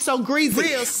talking so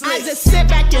greasy. I just sit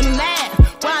back and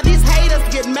laugh while these haters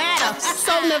get madder.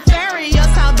 So nefarious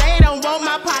how they don't want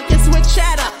my pockets with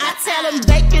cheddar. I tell them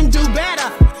they can do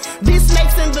better. These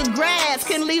snakes in the grass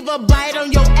can leave a bite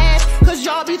on your ass, cause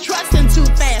y'all be trusting too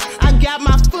fast. I got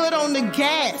my foot on the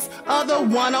gas, other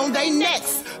one on they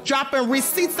necks. Dropping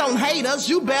receipts on haters,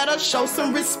 you better show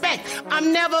some respect.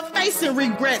 I'm never facing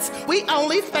regrets, we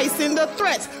only facing the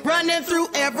threats. Running through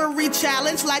every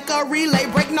challenge like a relay,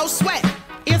 break no sweat.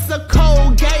 It's a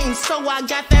cold game, so I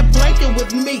got that blanket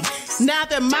with me. Now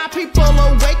that my people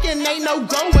awaken, ain't no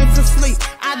going to sleep.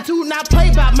 I do not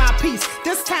play by my piece.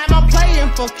 This time I'm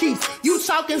playing for keeps. You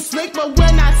talking slick, but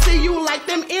when I see you like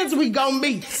them ends, we gon'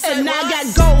 meet. And I got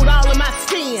gold all in my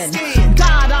skin,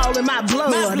 God all in my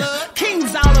blood.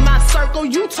 Kings all in my circle.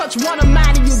 You touch one of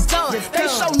mine and you done. They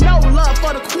show no love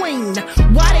for the queen.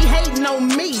 Why they hating on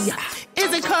me?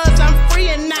 Is it cause I'm free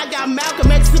and I got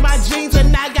Malcolm X in my jeans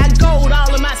and I got gold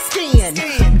all in my skin,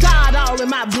 God all in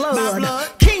my blood.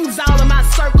 Kings all in my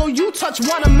circle. You touch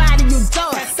one of mine and you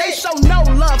done. They show no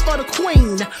love for the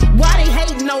queen. Why they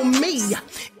hating on me?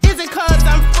 Is it cause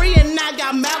I'm free and I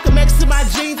got Malcolm X in my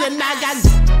jeans and I got